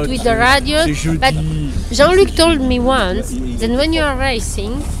little bit with the radio, but Jean-Luc told me once that when you are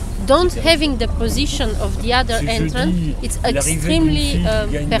racing, don't having the position of the other entrant, it's extremely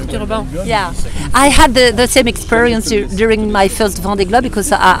perturbant. Yeah, I had the same experience during my first Vendée Globe because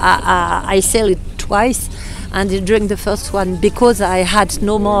I sailed it twice. And during the first one, because I had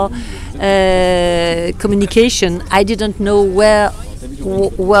no more communication, I didn't know where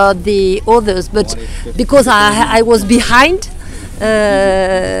were the others. But because I was behind,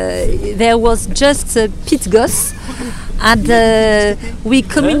 there was just Pete Goss, and we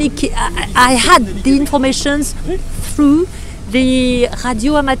communicate. I had the information through the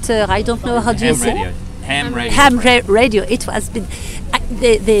radio amateur. I don't know how do you say. Ham radio. It was been.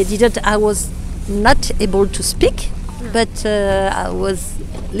 They didn't. I was not able to speak, but I was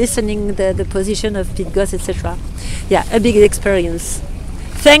listening the position of Pete Goss, etc. Yeah, a big experience.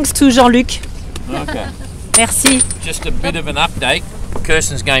 Thanks to Jean-Luc. Okay. Merci. Just a bit of an update.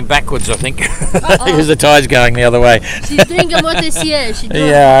 Kirsten's going backwards, I think, because the tide's going the other way. She's doing a montessier.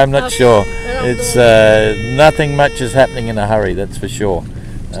 Yeah, I'm not sure. It's nothing much is happening in a hurry, that's for sure.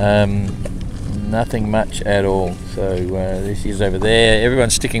 Nothing much at all. So there she is over there.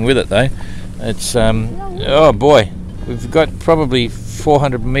 Everyone's sticking with it though. It's oh boy, we've got probably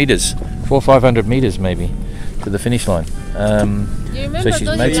 400 meters, 400 or 500 meters maybe to the finish line. So she's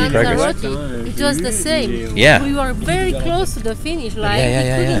made some progress. It was the same. Yeah. We were very close to the finish line.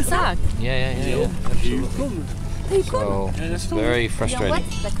 Yeah. Sack. Yeah. Absolutely. So it's very frustrating.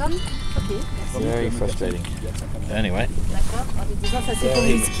 Very frustrating. Anyway. Ça c'est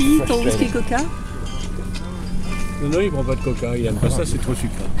ton whisky, coca. Non, il prend pas de coca, il aime pas ça, c'est trop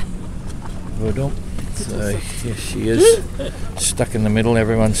sucré. Well done. So here she is, stuck in the middle.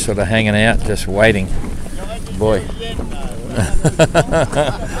 Everyone's sort of hanging out, just waiting. Boy.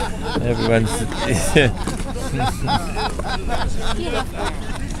 Everyone's...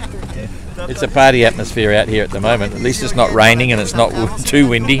 It's a party atmosphere out here at the moment. At least it's not raining and it's not too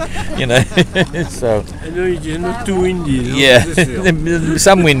windy, you know. So No, it's not too windy. yeah,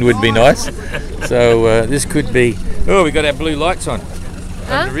 some wind would be nice. So this could be. Oh, we got our blue lights on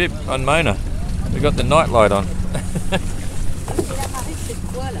the rib on Mona. We got the night light on.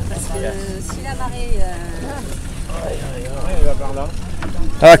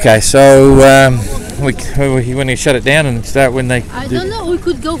 Okay, so when you shut it down and start when they I don't know, we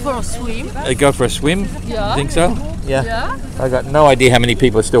could go for a swim. Go for a swim. Yeah. Think so? Yeah. I got no idea how many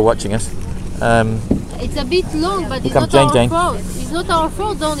people are still watching us. It's a bit long, but it's come not Jane, our Jane. fault. It's not our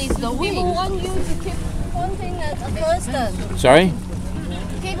fault, Don, it's the wind. People want you to keep pointing at Kirsten. Sorry?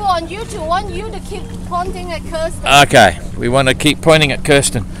 People want you to keep pointing at Kirsten. Okay, we want to keep pointing at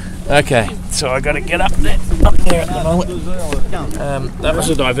Kirsten. Okay, so I got to get up there at the moment. That was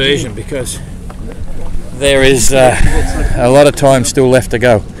a diversion because there is a lot of time still left to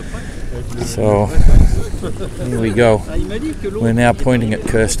go. So here we go. We're now pointing at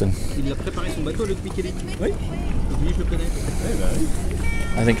Kirsten.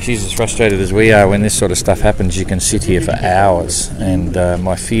 I think she's as frustrated as we are when this sort of stuff happens. You can sit here for hours, and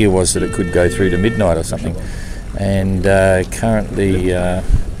my fear was that it could go through to midnight or something. And currently,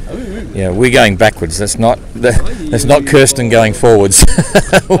 yeah, we're going backwards. That's not Kirsten going forwards.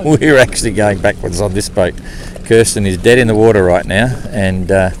 We're actually going backwards on this boat. Kirsten is dead in the water right now, and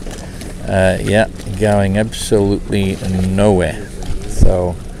yeah, going absolutely nowhere.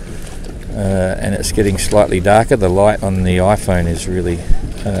 So, and it's getting slightly darker. The light on the iPhone is really,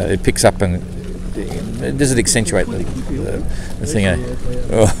 it picks up and does it accentuate the thing?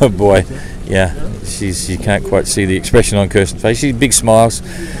 Oh boy, yeah. You can't quite see the expression on Kirsten's face. She's big smiles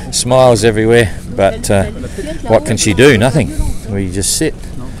everywhere. But what can she do? Nothing. We just sit.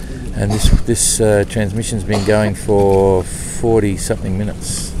 And this transmission's been going for 40 something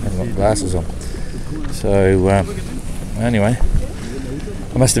minutes. I haven't got glasses on. So anyway,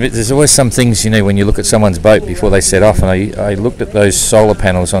 I must admit, there's always some things, you know, when you look at someone's boat before they set off, and I looked at those solar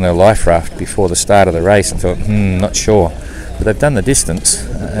panels on her life raft before the start of the race and thought, not sure. But they've done the distance,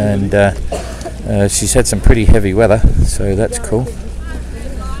 and she's had some pretty heavy weather, so that's cool.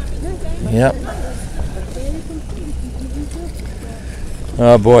 Yep.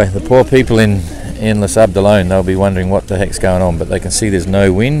 Oh boy, the poor people in Les Sables d'Olonne, they'll be wondering what the heck's going on, but they can see there's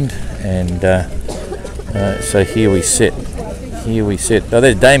no wind, and so here we sit. Here we sit. Oh,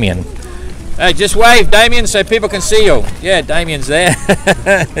 there's Damien. Hey, just wave, Damien, so people can see you. Yeah, Damien's there.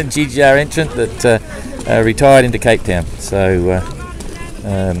 GGR entrant that retired into Cape Town. So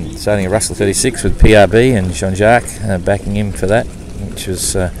starting a Russell 36 with PRB and Jean-Jacques backing him for that, which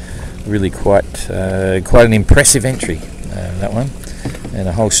was really quite an impressive entry, that one. And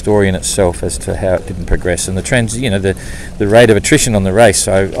a whole story in itself as to how it didn't progress, and the rate of attrition on the race.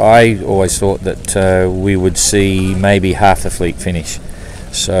 So I always thought that we would see maybe half the fleet finish.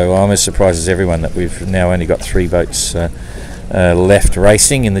 So I'm as surprised as everyone that we've now only got 3 boats left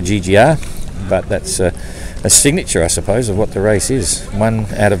racing in the GGR. But that's a signature, I suppose, of what the race is.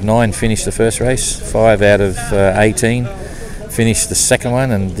 1 out of 9 finished the first race, 5 out of 18 finished the second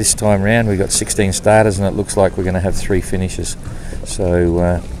one, and this time round we got 16 starters, and it looks like we're going to have 3 finishes.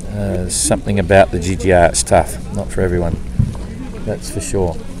 So something about the GGR, it's tough, not for everyone, that's for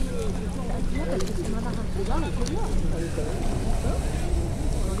sure.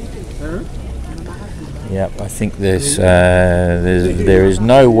 Yep, I think there is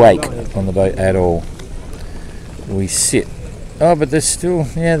no wake on the boat at all. We sit. Oh, but there's still,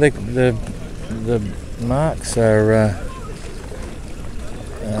 yeah, the marks are.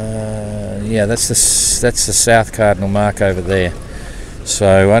 Yeah, that's the South Cardinal mark over there.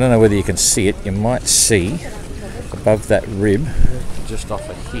 So I don't know whether you can see it. You might see above that rib, just off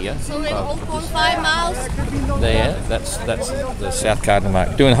of here. So like 0.5 miles? There, that's the South Cardinal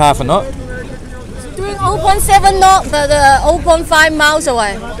mark. Doing half a knot? Doing 0.7 knot, the 0.5 miles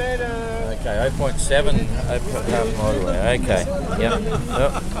away. Okay, 0.7, half mile away. Okay, yep.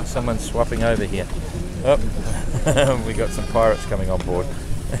 Oh, someone's swapping over here. Oh, we got some pirates coming on board.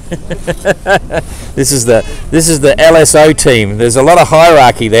 This is the LSO team. There's a lot of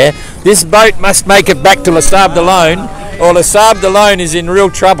hierarchy there. This boat must make it back to Les Sables d'Olonne, or Les Sables d'Olonne is in real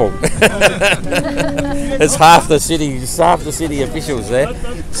trouble. There's half the city officials there.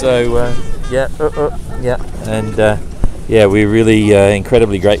 So yeah, yeah, and yeah, we're really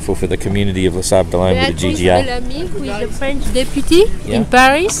incredibly grateful for the community of Les Sables d'Olonne with the GGA. Bellamy, who is the French deputy in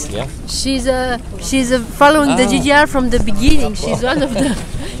Paris. Yeah. She's following the GGR from the beginning. She's one of the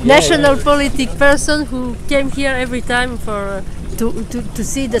national politic person who came here every time for to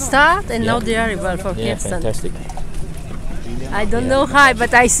see the start, and now the arrival for Kirsten. Fantastic. I don't know how,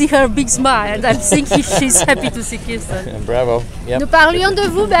 but I see her big smile, and I think she's happy to see Kirsten. Bravo. Yep. Nous parlions de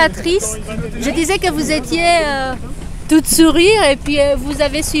vous, Béatrice. Je disais que vous étiez toute sourire, et puis vous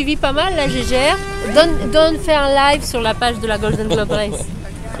avez suivi pas mal la GGR. Donne fait un live sur la page de la Golden Globe Race.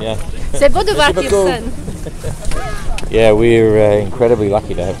 Yeah. C'est beau de voir Kirsten. Yeah, we're incredibly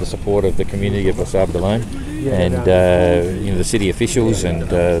lucky to have the support of the community of Les Sables d'Olonne, and the city officials and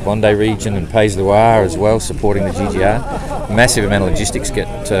Vendée region and Pays Loire as well supporting the GGR. Massive amount of logistics get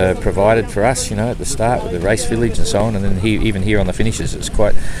provided for us, at the start with the race village and so on, and then even here on the finishes it's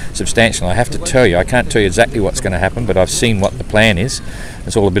quite substantial. I have to tell you, I can't tell you exactly what's going to happen, but I've seen what the plan is.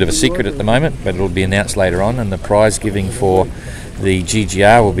 It's all a bit of a secret at the moment, but it'll be announced later on, and the prize giving for the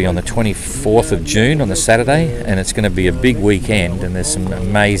GGR will be on the 24th of June on the Saturday, and it's going to be a big weekend, and there's some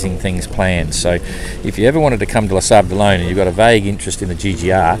amazing things planned. So if you ever wanted to come to Les Sables d'Olonne and you've got a vague interest in the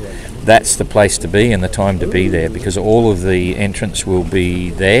GGR, that's the place to be and the time to be there, because all of the entrants will be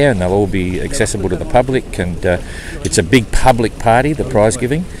there and they'll all be accessible to the public, and it's a big public party, the prize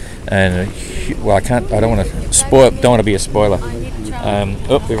giving. And well, I don't want to be a spoiler.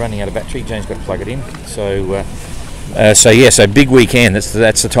 We're running out of battery. Jane's got to plug it in. So big weekend.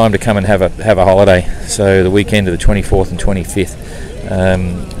 That's the time to come and have a holiday. So the weekend of the 24th and 25th,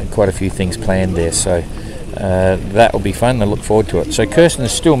 quite a few things planned there. So that will be fun. I look forward to it. So Kirsten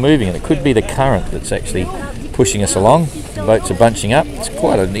is still moving, and it could be the current that's actually pushing us along. The boats are bunching up. It's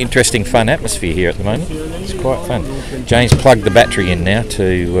quite an interesting, fun atmosphere here at the moment. It's quite fun. Jane's plugged the battery in now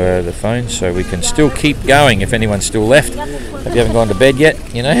to the phone, so we can still keep going if anyone's still left. If you haven't gone to bed yet,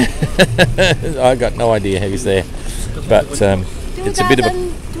 I got no idea who's there. But it's a bit of a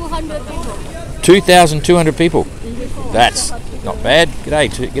 2,200 people. That's not bad.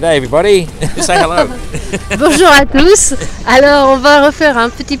 G'day everybody. Say hello. Bonjour à tous. Alors on va refaire un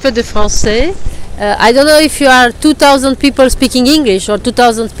petit peu de français. I don't know if you are 2,000 people speaking English or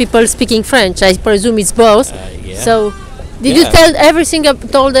 2,000 people speaking French. I presume it's both. Yeah. So, did you told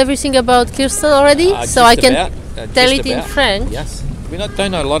everything about Kirsten already? So I can tell it in French. Yes. We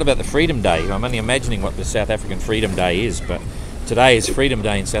don't know a lot about the Freedom Day. I'm only imagining what the South African Freedom Day is, but today is Freedom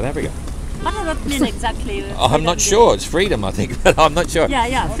Day in South Africa. What does that mean exactly? I'm not sure. It's freedom, I think, but I'm not sure.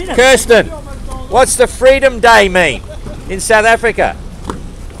 Yeah, freedom. Kirsten, what's the Freedom Day mean in South Africa?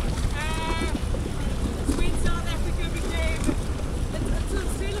 When South Africa became it's a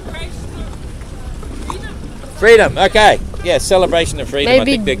celebration of freedom. Freedom, okay. Yeah, celebration of freedom. Maybe I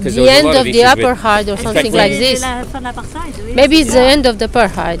think because the end of the apartheid or something like this. Maybe it's the end of the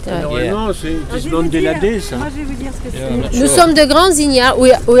apartheid. Normalement, c'est Mandela Day, ça. Moi, je vais vous dire ce que c'est. Nous sommes de grands ignares.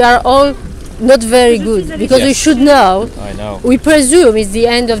 We are all not very good because we should know. I know. We presume it's the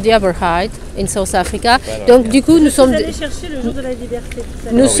end of the apartheid in South Africa. Donc du coup, nous sommes chercher le jour de la liberté.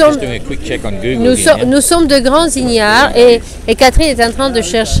 nous We're sommes just doing a quick check on Google. nous sommes de grands ignares et Catherine est en train de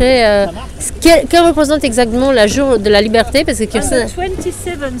chercher quel représente exactement le jour de la liberté, parce que On the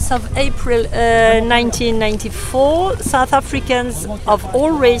 27th of April 1994, South Africans of all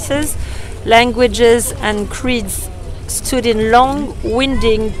races, languages and creeds stood in long,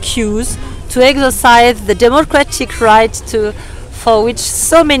 winding queues to exercise the democratic right for which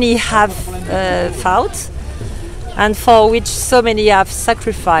so many have fought and for which so many have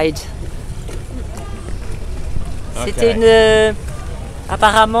sacrificed. C'était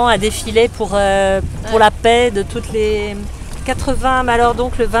apparemment un défilé pour la paix de toutes les 80, mais alors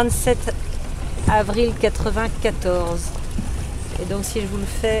donc le 27 avril 94. Et donc si je vous le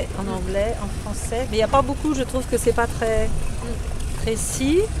fais en anglais, en français, mais il n'y a pas beaucoup, je trouve que c'est pas très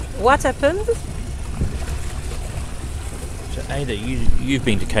précis. What happened? So Ada, you've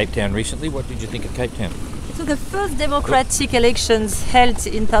been to Cape Town recently. What did you think of Cape Town? So the first democratic elections held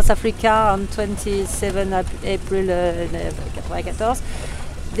in South Africa on 27 April 1994.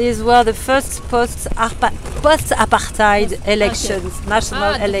 These were the first post-apartheid elections,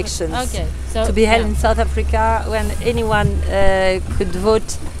 national elections, to be held in South Africa when anyone could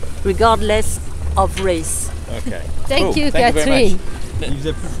vote regardless of race. Okay. Thank you, Thank you very Catherine.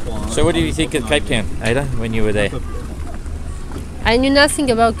 much. So what did you think of Cape Town, Ada, when you were there? I knew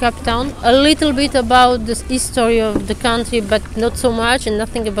nothing about Cape Town, a little bit about the history of the country, but not so much, and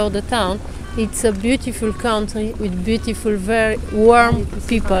nothing about the town. It's a beautiful country with beautiful, very warm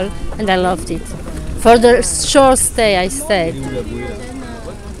people, and I loved it. For the short stay I stayed.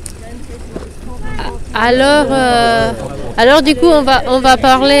 Alors, Alors du coup, on va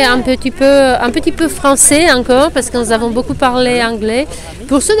parler un petit peu français encore parce que nous avons beaucoup parlé anglais.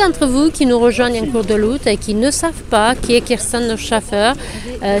 Pour ceux d'entre vous qui nous rejoignent en cours de route et qui ne savent pas qui est Kirsten Neuschäfer,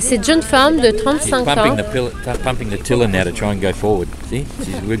 cette jeune femme de 35 ans. Pumping the tiller now to try and go forward. See,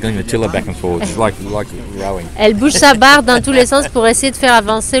 she's wiggling the tiller back and forward. It's like rowing. Elle bouge sa barre dans tous les sens pour essayer de faire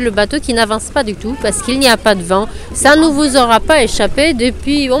avancer le bateau qui n'avance pas du tout parce qu'il n'y a pas de vent. Ça ne vous aura pas échappé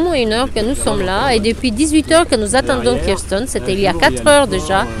depuis au moins 1 heure que nous sommes là et depuis 18 heures que nous attendons Kirsten. C'était il y a 4 heures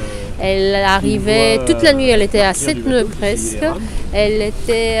déjà. Elle arrivait toute la nuit, elle était à 7 nœuds presque. Elle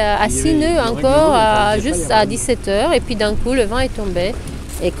était à 6 nœuds encore juste à 17 heures et puis d'un coup le vent est tombé.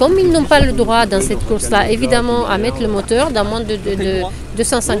 Et comme ils n'ont pas le droit dans cette course-là, évidemment, à mettre le moteur dans moins de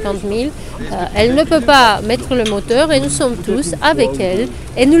 250 000, elle ne peut pas mettre le moteur et nous sommes tous avec elle.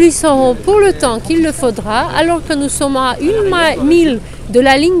 Et nous lui serons pour le temps qu'il le faudra, alors que nous sommes à 1 mille de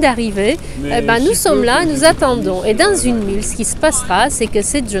la ligne d'arrivée. Nous sommes là, nous attendons. Et dans 1 mille, ce qui se passera, c'est que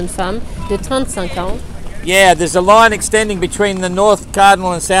cette jeune femme de 35 ans... Yeah, there's a line extending between the North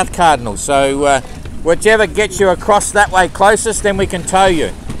Cardinal and South Cardinal. So whichever gets you across that way closest, then we can tow you.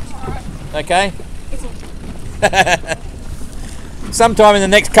 Okay? Sometime in the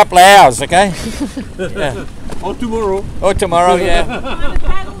next couple of hours, okay? Yeah. Or tomorrow. Or tomorrow, yeah.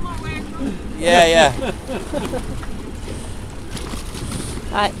 Yeah.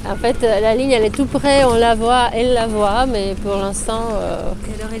 Ouais, en fait, la ligne, elle est tout près, on la voit, elle la voit, mais pour l'instant,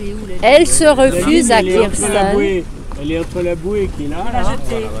 elle se refuse à Kirsten. Elle est entre la bouée qui est là,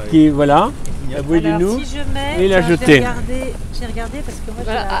 qui voilà, la bouée du nous, et la jetée. J'ai regardé parce que moi,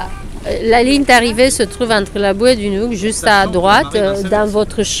 la ligne d'arrivée se trouve entre la bouée du Noug, juste à droite, dans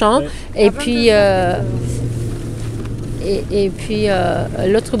votre champ, et puis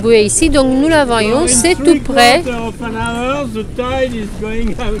l'autre bouée ici. Donc nous la voyons, c'est tout près.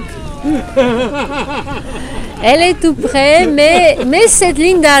 Elle est tout près, mais cette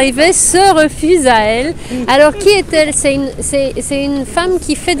ligne d'arrivée se refuse à elle. Alors qui est-elle? C'est une femme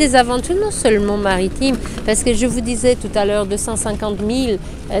qui fait des aventures non seulement maritimes, parce que je vous disais tout à l'heure 250 000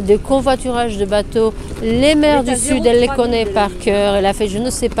 de convoiturage de bateaux. Les mers du Sud, elle les connaît par cœur. Elle a fait je ne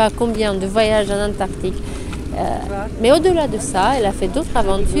sais pas combien de voyages en Antarctique. Mais au-delà de ça, elle a fait d'autres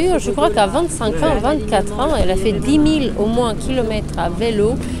aventures. Je crois qu'à 25 ans, 24 ans, elle a fait 10 000 au moins kilomètres à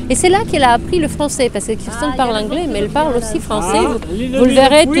vélo. Et c'est là qu'elle a appris le français, parce que Kirsten parle anglais, mais elle parle aussi français. Vous le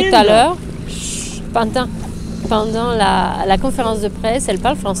verrez tout à l'heure. Pendant la conférence de presse, elle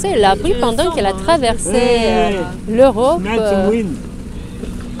parle français. Elle l'a appris pendant qu'elle a traversé l'Europe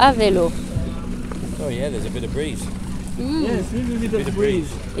à vélo. Oh yeah, there's a bit of breeze.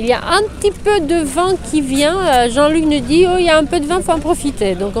 Il y a un petit peu de vent qui vient. Jean-Luc nous dit il y a un peu de vent, il faut en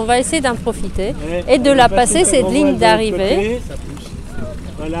profiter. Donc on va essayer d'en profiter et de la passer cette ligne d'arrivée.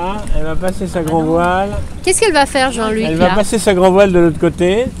 Voilà, elle va passer sa grand voile. Qu'est-ce qu'elle va faire, Jean-Luc? Elle va passer sa grand voile de l'autre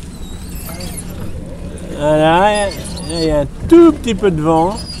côté. Voilà, il y a un tout petit peu de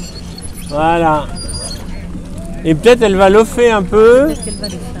vent. Voilà. Et peut-être elle va loffer un peu.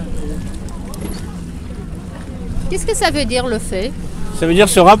 Qu'est-ce que ça veut dire le fait? Ça veut dire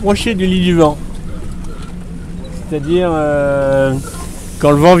se rapprocher du lit du vent. C'est-à-dire,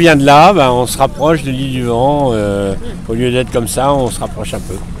 quand le vent vient de là, on se rapproche du lit du vent. Au lieu d'être comme ça, on se rapproche un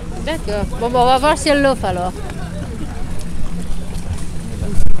peu. D'accord. Bon, on va voir si elle l'offre alors.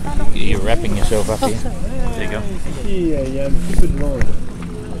 You're wrapping yourself up here. There you go. Ici, il y a un petit peu de vent. Là.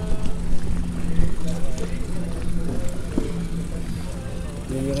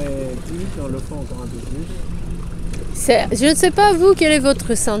 Je dirais plus, en le fond encore un peu plus. Je ne sais pas vous, quel est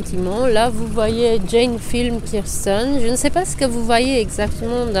votre sentiment. Là, vous voyez Jane film Kirsten. Je ne sais pas ce que vous voyez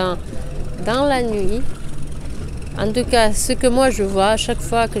exactement dans la nuit. En tout cas, ce que moi je vois, à chaque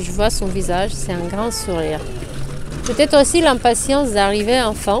fois que je vois son visage, c'est un grand sourire. Peut-être aussi l'impatience d'arriver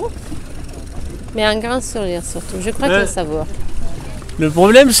enfant, mais un grand sourire surtout. Je crois qu'elle savoure. Le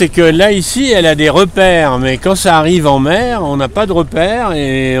problème, c'est que là, ici, elle a des repères, mais quand ça arrive en mer, on n'a pas de repères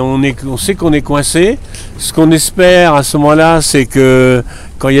et on sait qu'on est coincé. Ce qu'on espère à ce moment-là, c'est que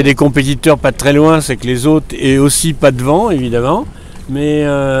quand il y a des compétiteurs pas très loin, c'est que les autres aient aussi pas de vent, évidemment. Mais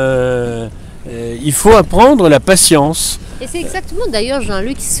il faut apprendre la patience. Et c'est exactement d'ailleurs,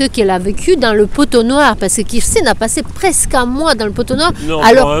 Jean-Luc, ce qu'elle a vécu dans le poteau noir, parce que Kirsten a passé presque un mois dans le poteau noir. Non,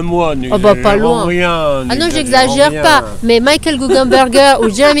 alors, pas un mois, pas loin. Rien, non, j'exagère pas. Mais Michael Guggenberger ou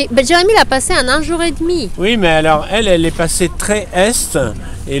Jeremy, Jeremy l'a passé un jour et demi. Oui, mais alors elle est passée très est,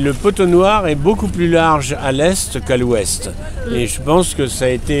 et le poteau noir est beaucoup plus large à l'est qu'à l'ouest. Et je pense que ça a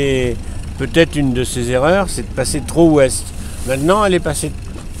été peut-être une de ses erreurs, c'est de passer trop ouest. Maintenant, elle est passée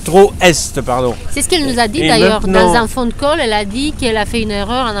trop est, pardon. C'est ce qu'elle nous a dit d'ailleurs dans un fond de call. Elle a dit qu'elle a fait une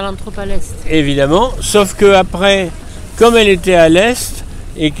erreur en allant trop à l'est. Évidemment, sauf que après, comme elle était à l'est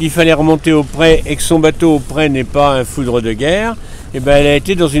et qu'il fallait remonter au près et que son bateau au près n'est pas un foudre de guerre, eh ben, elle a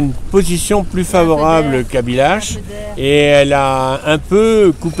été dans une position plus favorable qu'à Bilache et elle a un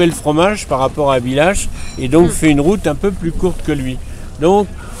peu coupé le fromage par rapport à Bilache et donc fait une route un peu plus courte que lui. Donc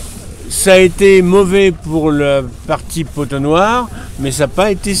ça a été mauvais pour la partie poteau noir, mais ça n'a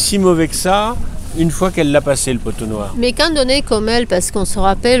pas été si mauvais que ça une fois qu'elle l'a passé le poteau noir. Mais quand donné comme elle, parce qu'on se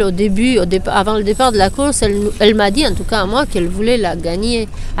rappelle au début, avant le départ de la course, elle m'a dit en tout cas à moi qu'elle voulait la gagner.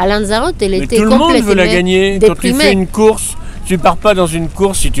 À Lanzarote, elle était tout le complètement monde veut la gagner. déprimée. Quand tu fais une course, tu pars pas dans une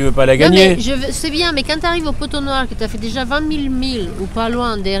course si tu veux pas la gagner. Non, mais c'est bien, mais quand tu arrives au poteau noir, que tu as fait déjà 20 000 milles ou pas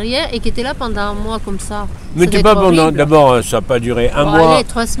loin derrière et que tu es là pendant un mois comme ça. Mais t'es pas pendant. D'abord, ça n'a pas duré un mois. Allez,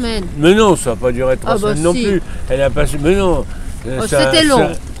 3 semaines. Mais non, ça n'a pas duré 3 semaines bah non si. plus. Elle a passé. Mais non. C'était long.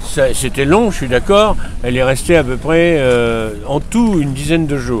 C'était long, je suis d'accord. Elle est restée à peu près en tout une dizaine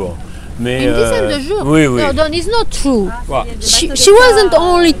de jours. Mais, Une dizaine de jours? Oui, oui. No, it's not true. What? She wasn't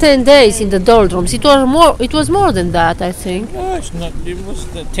only 10 days in the doldrums. It was more than that, I think. No, it's not. It was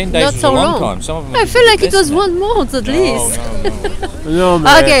 10 days Not was so a long long. time. Some of them I feel like it was less than 1 month at that. least. Non, mais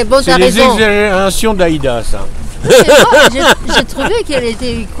Ok, bon, c'est t'as des raison. exagérations d'Aïda, ça. J'ai trouvé qu'elle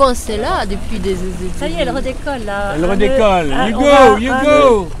était coincée là depuis des Ça y est, elle redécolle là. Elle redécolle. You on go, va- you un,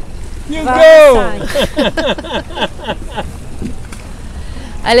 go, you va go. à 5.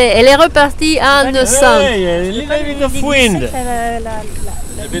 Allez, elle est repartie à 900. Hey, a little bit of wind.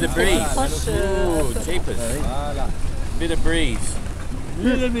 A bit of breeze. Ooh, jeepers. Bit of breeze.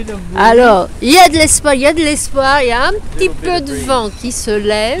 Little bit of wind. Alors, il y a de l'espoir, il y a un petit peu de vent qui se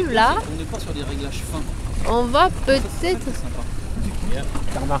lève là. On n'est pas sur des réglages fins. On va peut-être...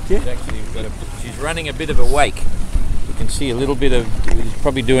 T'as remarqué? She's running a bit of a wake. You can see a little bit of. She's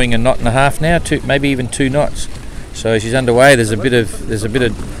probably doing a knot and a half now, maybe even 2 knots. So she's underway. There's a bit of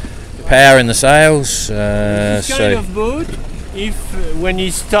power in the sails. This kind of boat, if when he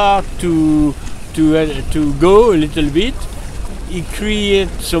start to go a little bit, he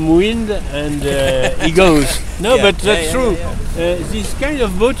creates some wind and he goes. No, Yeah, but that's yeah, true. yeah, This kind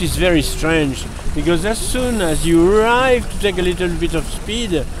of boat is very strange because as soon as you arrive to take a little bit of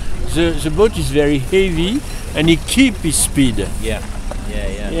speed, the boat is very heavy and he keeps his speed. Yeah.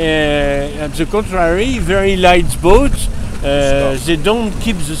 At the contrary, very light boats, they don't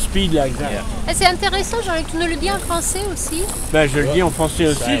keep the speed like that. Yeah. Et c'est intéressant, Jean-Luc, tu nous le dis en français aussi? Ben, je le dis en français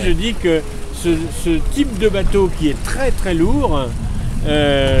aussi, Ça, je dis que ce type de bateau qui est très très lourd,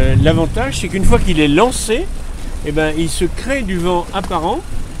 l'avantage c'est qu'une fois qu'il est lancé, eh ben, il se crée du vent apparent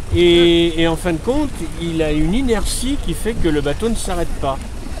et en fin de compte, il a une inertie qui fait que le bateau ne s'arrête pas.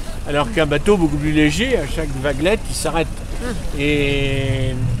 Alors qu'un bateau beaucoup plus léger, à chaque vaguelette, il s'arrête.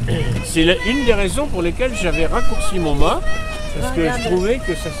 Et c'est une des raisons pour lesquelles j'avais raccourci mon mât, parce que je trouvais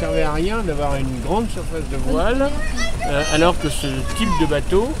que ça servait à rien d'avoir une grande surface de voile, alors que ce type de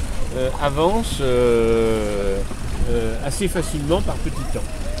bateau avance assez facilement par petits temps.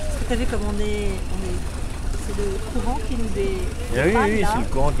 Tu as vu comme c'est le courant qui nous dépanne. Oui, là. c'est le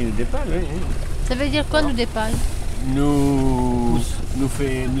courant qui nous dépanne. Oui. Ça veut dire quoi, nous dépanne? Nous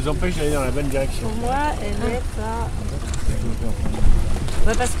empêche d'aller dans la bonne direction. Pour moi, elle est à...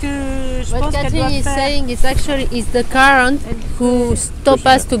 Ouais, parce que je What pense qu'elle doit Catherine is faire... saying is actually is the current who stop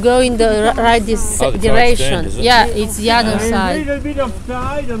us to go in the right Oh, the tide's direction. turned, is it? Yeah, it's the other There is a side. little bit of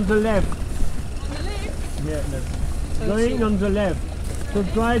tide on the left. Yeah, going on the left. So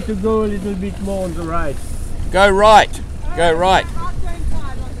try to go a little bit more on the right. Go right. Go right. Not going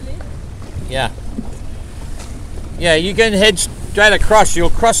tight on the left. Yeah. Yeah, you can head straight across.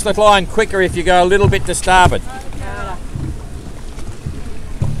 You'll cross the line quicker if you go a little bit to starboard.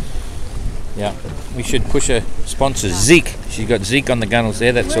 Yeah, we should push a sponsor, Zeke. She's got Zeke on the gunnels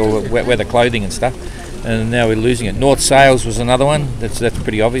there. That's all weather clothing and stuff. And now we're losing it. North Sails was another one. That's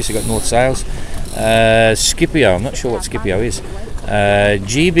pretty obvious. You got North Sails. Scipio. I'm not sure what Scipio is.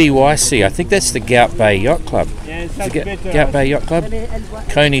 GBYC. I think that's the Gout Bay Yacht Club. Yeah, Is it Gout Bay Yacht Club?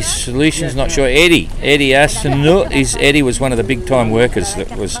 Coney Solutions. Not sure. Eddie Arsenault. Eddie was one of the big time workers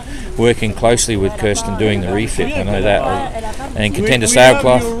that was working closely with Kirsten doing the refit. I know that. And Contender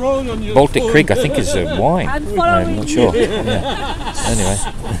Sailcloth. Baltic Creek, I think, is a wine. I'm not sure. Yeah. Anyway.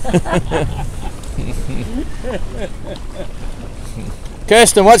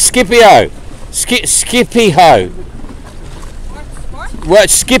 Kirsten, what's Scipio? Scipio. What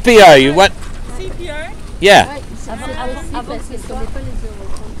Scipio? You what? CPO. Yeah.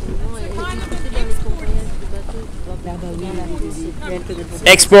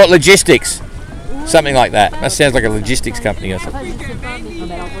 Export Logistics. Something like that. That sounds like a logistics company or something.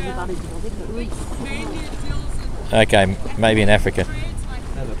 Okay, maybe in Africa.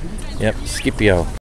 Yep, Scipio.